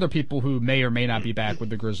there's two other people who may or may not be back with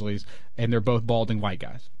the Grizzlies, and they're both balding white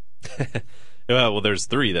guys. Well, there's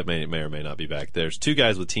three that may or may not be back. There's two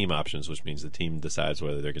guys with team options, which means the team decides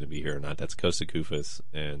whether they're going to be here or not. That's Kosta Koufos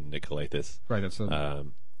and Nick Kalathis. Right, that's the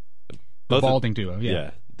balding duo.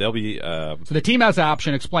 Yeah, they'll be. So the team has the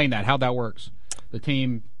option. Explain that, how that works. The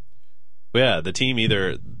team. Yeah, the team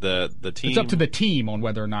either the team. It's up to the team on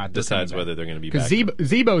whether or not decides whether they're going to be back. Because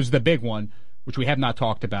Zebo's the big one, which we have not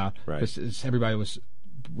talked about. Right.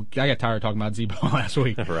 I got tired of talking about Zebo last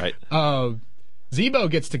week. Right.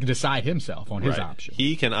 Zebo gets to decide himself on his option.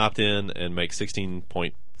 He can opt in and make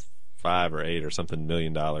 $16.5 or 8 or something $1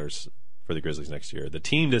 million for the Grizzlies next year. The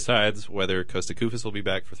team decides whether Kosta Koufos will be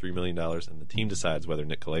back for $3 million, and the team decides whether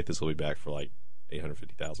Nick Kalathis will be back for like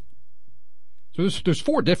 $850,000. So there's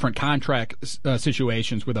 4 different contract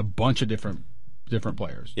situations with a bunch of different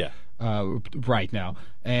players. Yeah. Right now,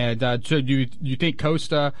 and so you think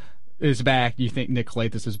Kosta is back? You think Nick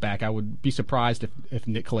Kalathis is back? I would be surprised if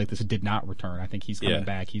Nick Kalathis did not return. I think he's coming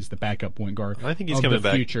back. He's the backup point guard. I think he's coming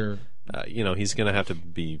back. Future. He's going to have to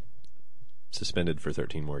be suspended for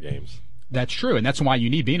 13 more games. That's true, and that's why you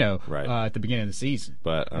need Bino at the beginning of the season.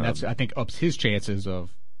 But and that's, I think, ups his chances of.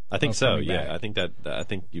 I think so. Yeah, back. I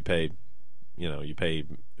think you pay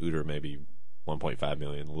Uter maybe $1.5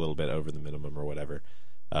 million, a little bit over the minimum or whatever.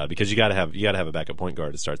 Because you got to have a backup point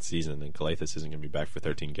guard to start the season, and Kalathis isn't going to be back for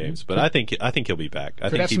 13 games. But I think he'll be back. I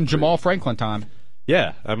think that's some Jamal Franklin time.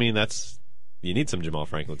 Yeah, I mean you need some Jamal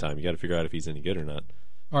Franklin time. You got to figure out if he's any good or not.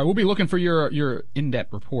 All right, we'll be looking for your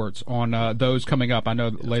in-depth reports on those coming up. I know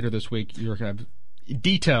later this week you're going to have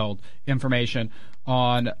detailed information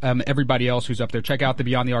on everybody else who's up there. Check out the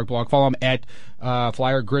Beyond the Arc blog. Follow them at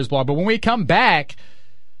Flyer Grizz blog. But when we come back,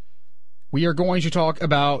 we are going to talk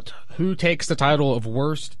about who takes the title of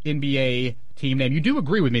worst NBA team name. You do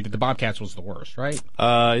agree with me that the Bobcats was the worst, right?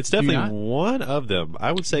 It's definitely one of them.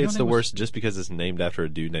 I would say it's the worst just because it's named after a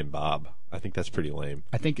dude named Bob. I think that's pretty lame.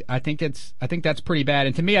 I think that's pretty bad.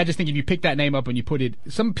 And to me, I just think if you pick that name up and you put it,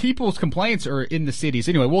 some people's complaints are in the cities.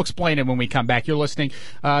 Anyway, we'll explain it when we come back. You're listening.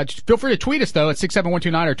 Just feel free to tweet us though at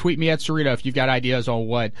 67129 or tweet me at Cerrito if you've got ideas on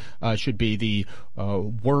what should be the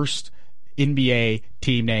worst NBA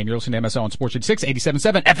team name. You're listening to MSL on Sports 86,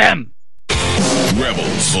 87.7 FM.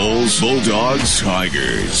 Rebels, Bulls, Bulldogs,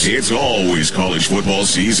 Tigers. It's always college football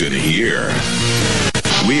season here.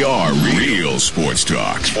 We are Real Sports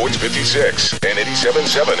Talk. Sports 56 and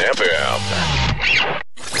 87.7 FM.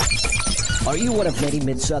 Are you one of many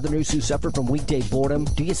mid-southerners who suffer from weekday boredom?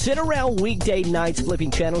 Do you sit around weekday nights flipping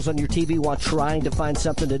channels on your TV while trying to find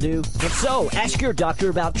something to do? If so, ask your doctor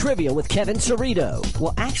about trivia with Kevin Cerrito.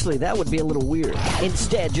 Well, actually, that would be a little weird.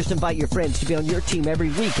 Instead, just invite your friends to be on your team every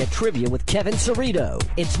week at Trivia with Kevin Cerrito.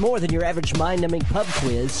 It's more than your average mind-numbing pub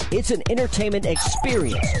quiz. It's an entertainment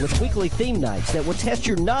experience with weekly theme nights that will test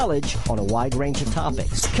your knowledge on a wide range of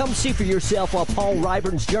topics. Come see for yourself while Paul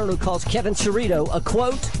Ryburn's journal calls Kevin Cerrito a,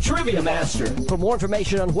 quote, trivia master. For more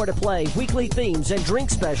information on where to play, weekly themes, and drink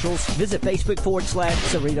specials, visit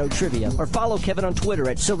Facebook.com/Cerrito Trivia or follow Kevin on Twitter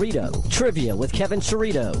at Cerrito. Trivia with Kevin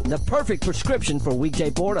Cerrito, the perfect prescription for weekday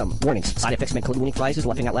boredom. Warnings. Side effects may include winning prizes,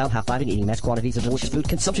 laughing out loud, high-fiving, eating mass quantities of delicious food,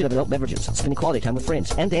 consumption of adult beverages, spending quality time with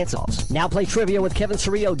friends, and dance-offs. Now play Trivia with Kevin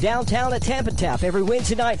Cerrito downtown at Tampa Tap every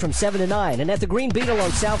Wednesday night from 7 to 9 and at the Green Beetle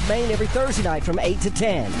on South Main every Thursday night from 8 to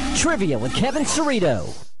 10. Trivia with Kevin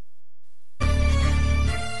Cerrito.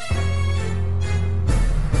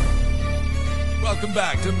 Welcome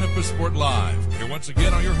back to Memphis Sport Live. Here once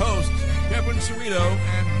again are your hosts, Kevin Cerrito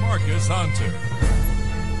and Marcus Hunter.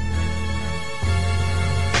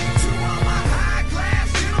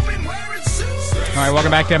 All right,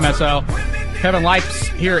 welcome back to MSL. Kevin Life's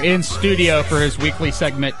here in studio for his weekly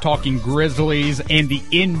segment talking Grizzlies and the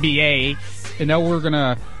NBA. And now we're going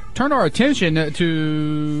to turn our attention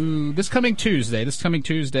to this coming Tuesday. This coming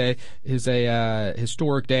Tuesday is a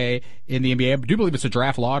historic day in the NBA. I do believe it's a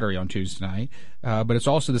draft lottery on Tuesday night, but it's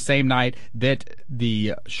also the same night that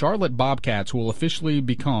the Charlotte Bobcats will officially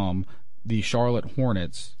become the Charlotte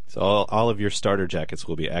Hornets. So all of your starter jackets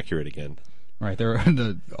will be accurate again. Right, they're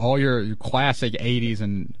all your classic 80s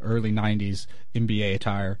and early 90s NBA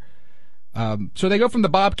attire. So they go from the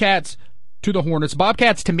Bobcats to the Hornets.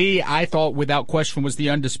 Bobcats, to me, I thought without question was the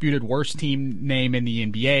undisputed worst team name in the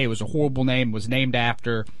NBA. It was a horrible name. It was named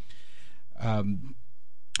after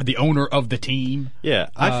the owner of the team. Yeah,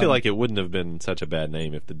 I feel like it wouldn't have been such a bad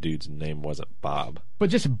name if the dude's name wasn't Bob.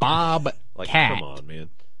 But just Bob Like, Cat. come on, man.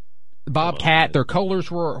 Bobcat, their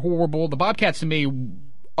colors were horrible. The Bobcats, to me,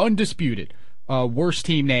 undisputed. Worst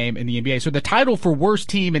team name in the NBA. So the title for worst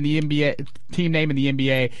team in the NBA, team name in the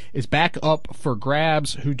NBA, is back up for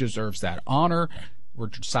grabs. Who deserves that honor? We're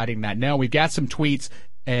deciding that now. We've got some tweets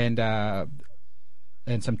and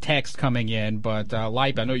some text coming in, but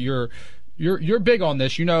Lipe, I know you're big on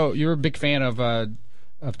this. You know, you're a big fan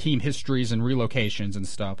of team histories and relocations and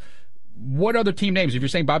stuff. What other team names? If you're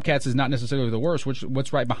saying Bobcats is not necessarily the worst,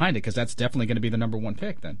 what's right behind it? Because that's definitely going to be the number one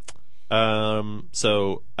pick then.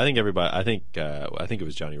 So I think everybody. I think it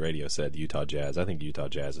was Johnny Radio said Utah Jazz. I think Utah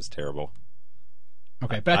Jazz is terrible.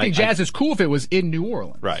 Okay, but I think Jazz is cool if it was in New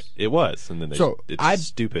Orleans. Right, it was, and then it's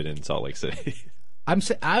stupid in Salt Lake City.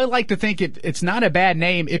 I like to think it's not a bad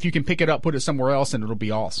name if you can pick it up, put it somewhere else, and it'll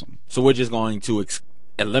be awesome. So we're just going to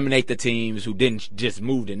eliminate the teams who didn't just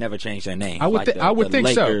move and never change their name. I would think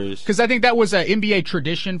Lakers. so, because I think that was an NBA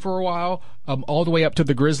tradition for a while, all the way up to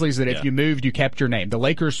the Grizzlies. That if you moved, you kept your name. The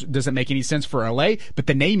Lakers doesn't make any sense for LA, but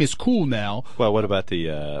the name is cool now. Well, what about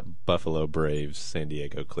the Buffalo Braves, San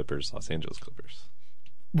Diego Clippers, Los Angeles Clippers?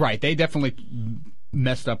 Right, they definitely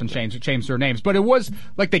messed up and changed their names, but it was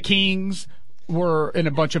like the Kings were in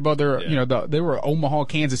a bunch of other, they were Omaha,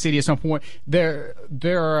 Kansas City at some point. They're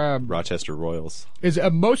Rochester Royals. A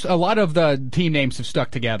lot of the team names have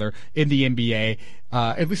stuck together in the NBA.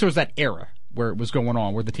 At least there was that era where it was going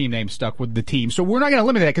on, where the team name stuck with the team. So we're not going to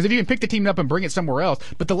eliminate that, because if you can pick the team up and bring it somewhere else,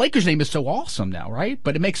 but the Lakers name is so awesome now, right?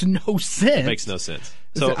 But it makes no sense. It makes no sense.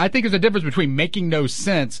 So I think there's a difference between making no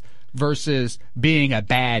sense versus being a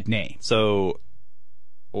bad name. So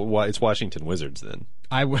it's Washington Wizards then.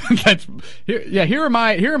 Here are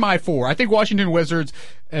my four. I think Washington Wizards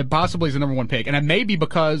possibly is the number one pick, and it may be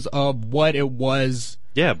because of what it was.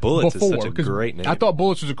 Yeah, Bullets before, is such a great name. I thought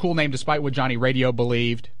Bullets was a cool name, despite what Johnny Radio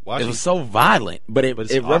believed. It was so violent, but it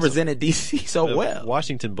awesome. represented DC so well.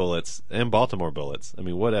 Washington Bullets and Baltimore Bullets. I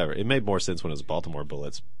mean, whatever. It made more sense when it was Baltimore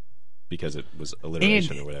Bullets, because it was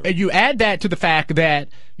alliteration or whatever. And you add that to the fact that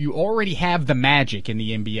you already have the Magic in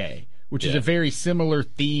the NBA, which is a very similar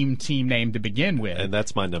theme team name to begin with. And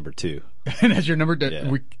that's my number 2. And that's your number 2.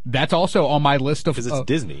 Yeah. That's also on my list of... Because it's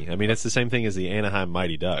Disney. I mean, it's the same thing as the Anaheim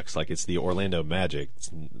Mighty Ducks. Like, it's the Orlando Magic.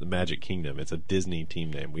 It's the Magic Kingdom. It's a Disney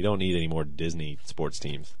team name. We don't need any more Disney sports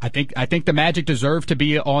teams. I think the Magic deserve to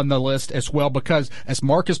be on the list as well, because, as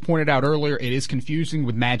Marcus pointed out earlier, it is confusing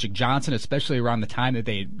with Magic Johnson, especially around the time that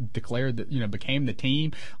they declared that, became the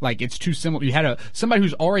team. Like, it's too similar. You had somebody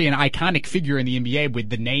who's already an iconic figure in the NBA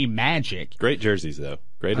with the name Magic. Great jerseys, though.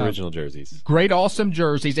 Great original jerseys. Great, awesome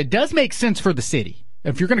jerseys. It does make sense for the city.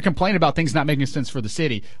 If you're going to complain about things not making sense for the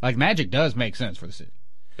city, like Magic does make sense for the city.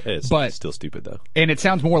 It's but still stupid, though. And it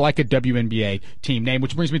sounds more like a WNBA team name,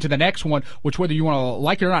 which brings me to the next one, which whether you want to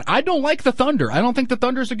like it or not, I don't like the Thunder. I don't think the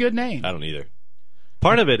Thunder's a good name. I don't either.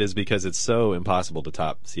 Part of it is because it's so impossible to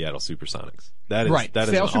top Seattle Supersonics. That is Right. that is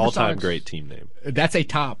Seattle an all-time Supersonics- great team name. That's a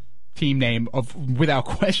top team name without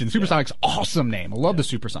question. Supersonics, awesome name. I love the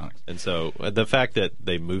Supersonics. And so the fact that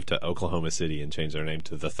they moved to Oklahoma City and changed their name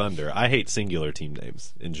to the Thunder, I hate singular team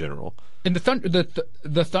names in general. And the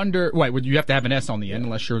Thunder, wait, you have to have an S on the end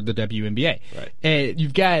unless you're the WNBA. Right.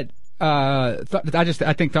 You've got.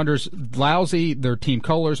 I think Thunder's lousy. Their team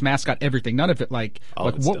colors, mascot, everything. None of it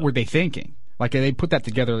what were they thinking? Like they put that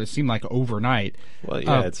together. It seemed like overnight. Well,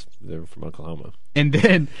 yeah, they're from Oklahoma. And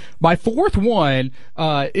then my fourth one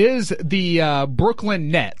is the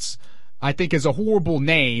Brooklyn Nets. I think is a horrible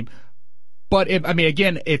name, but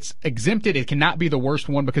again, it's exempted. It cannot be the worst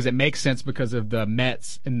one because it makes sense because of the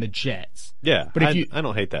Mets and the Jets. Yeah, but I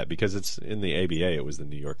don't hate that because it's in the ABA. It was the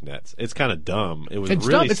New York Nets. It's kind of dumb. It was It's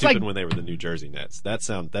really dumb. It's stupid like- when they were the New Jersey Nets. That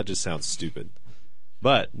just sounds stupid.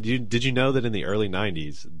 But did you know that in the early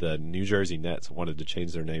 '90s, the New Jersey Nets wanted to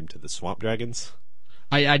change their name to the Swamp Dragons?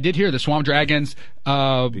 I did hear the Swamp Dragons,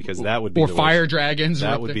 because that would be or the Fire worst. Dragons.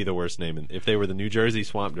 That would be the worst name if they were the New Jersey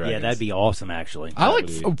Swamp Dragons. Yeah, that'd be awesome, actually. I like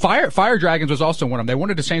Fire Dragons was also one of them. They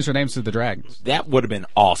wanted to change their names to the Dragons. That would have been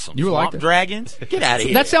awesome. You would Swamp like that? Dragons? Get out of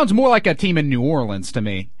here. That sounds more like a team in New Orleans to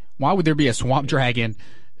me. Why would there be a Swamp Dragon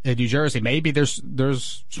in New Jersey? Maybe there's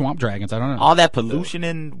Swamp Dragons. I don't know. All that pollution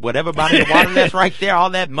and whatever body of water that's right there, all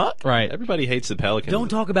that muck. Right. Everybody hates the Pelicans. Don't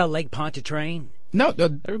talk about Lake Pontchartrain. No,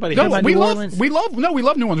 everybody. No, hates we New love Orleans? we love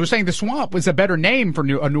New Orleans. We're saying the Swamp was a better name for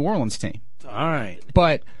a New Orleans team. All right.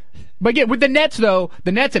 But yeah, with the Nets though,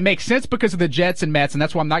 it makes sense because of the Jets and Mets, and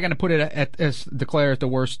that's why I'm not going to put it declare it the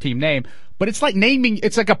worst team name. But it's like naming.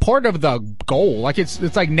 It's like a part of the goal. Like it's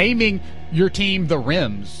like naming your team the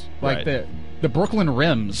Rims, like Right. the Brooklyn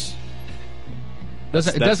Rims.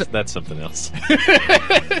 That's something else.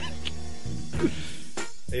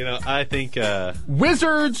 I think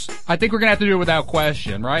Wizards. I think we're gonna have to do it without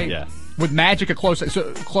question, right? Yeah. With Magic a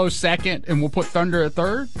close second, and we'll put Thunder at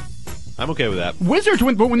third. I'm okay with that. Wizards,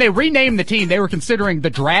 when they renamed the team, they were considering the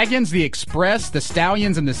Dragons, the Express, the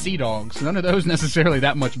Stallions, and the Sea Dogs. None of those necessarily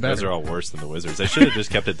that much better. Those are all worse than the Wizards. They should have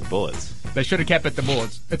just kept it the Bullets. They should have kept it the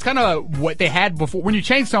Bullets. It's kind of what they had before. When you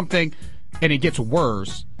change something and it gets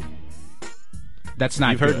worse, that's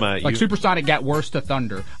not good. Supersonic got worse to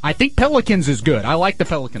Thunder. I think Pelicans is good. I like the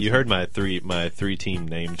Pelicans. You heard my three team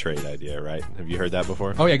name trade idea, right? Have you heard that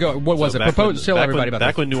before? Oh yeah, go. What was it? Tell everybody about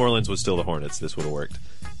back that. when New Orleans was still the Hornets, this would have worked.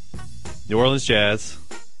 New Orleans Jazz,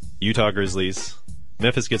 Utah Grizzlies,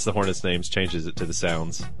 Memphis gets the Hornets names, changes it to the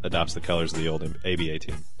Sounds, adopts the colors of the old ABA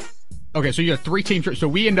team. Okay, so you have 3 teams. So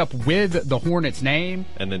we end up with the Hornets name,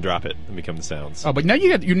 and then drop it and become the Sounds. Oh, but now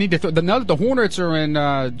you need to. Now that the Hornets are in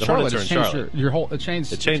Charlotte, Hornets are in Charlotte. It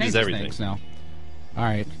changes everything things now. All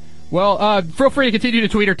right. Well, feel free to continue to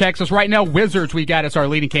tweet or text us. Right now, Wizards, we got as our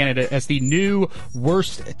leading candidate as the new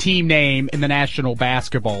worst team name in the National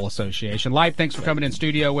Basketball Association. Live, thanks for coming in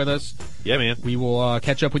studio with us. Yeah, man. We will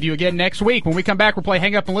catch up with you again next week. When we come back, we'll play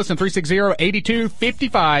Hang Up and Listen,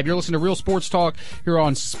 360-8255. You're listening to Real Sports Talk here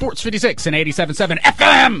on Sports 56 and 87.7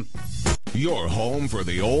 FM. Your home for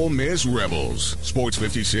the Ole Miss Rebels. Sports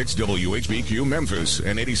 56 WHBQ Memphis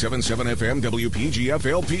and 87.7 FM WPGF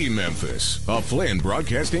LP Memphis. A Flynn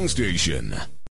Broadcasting Station.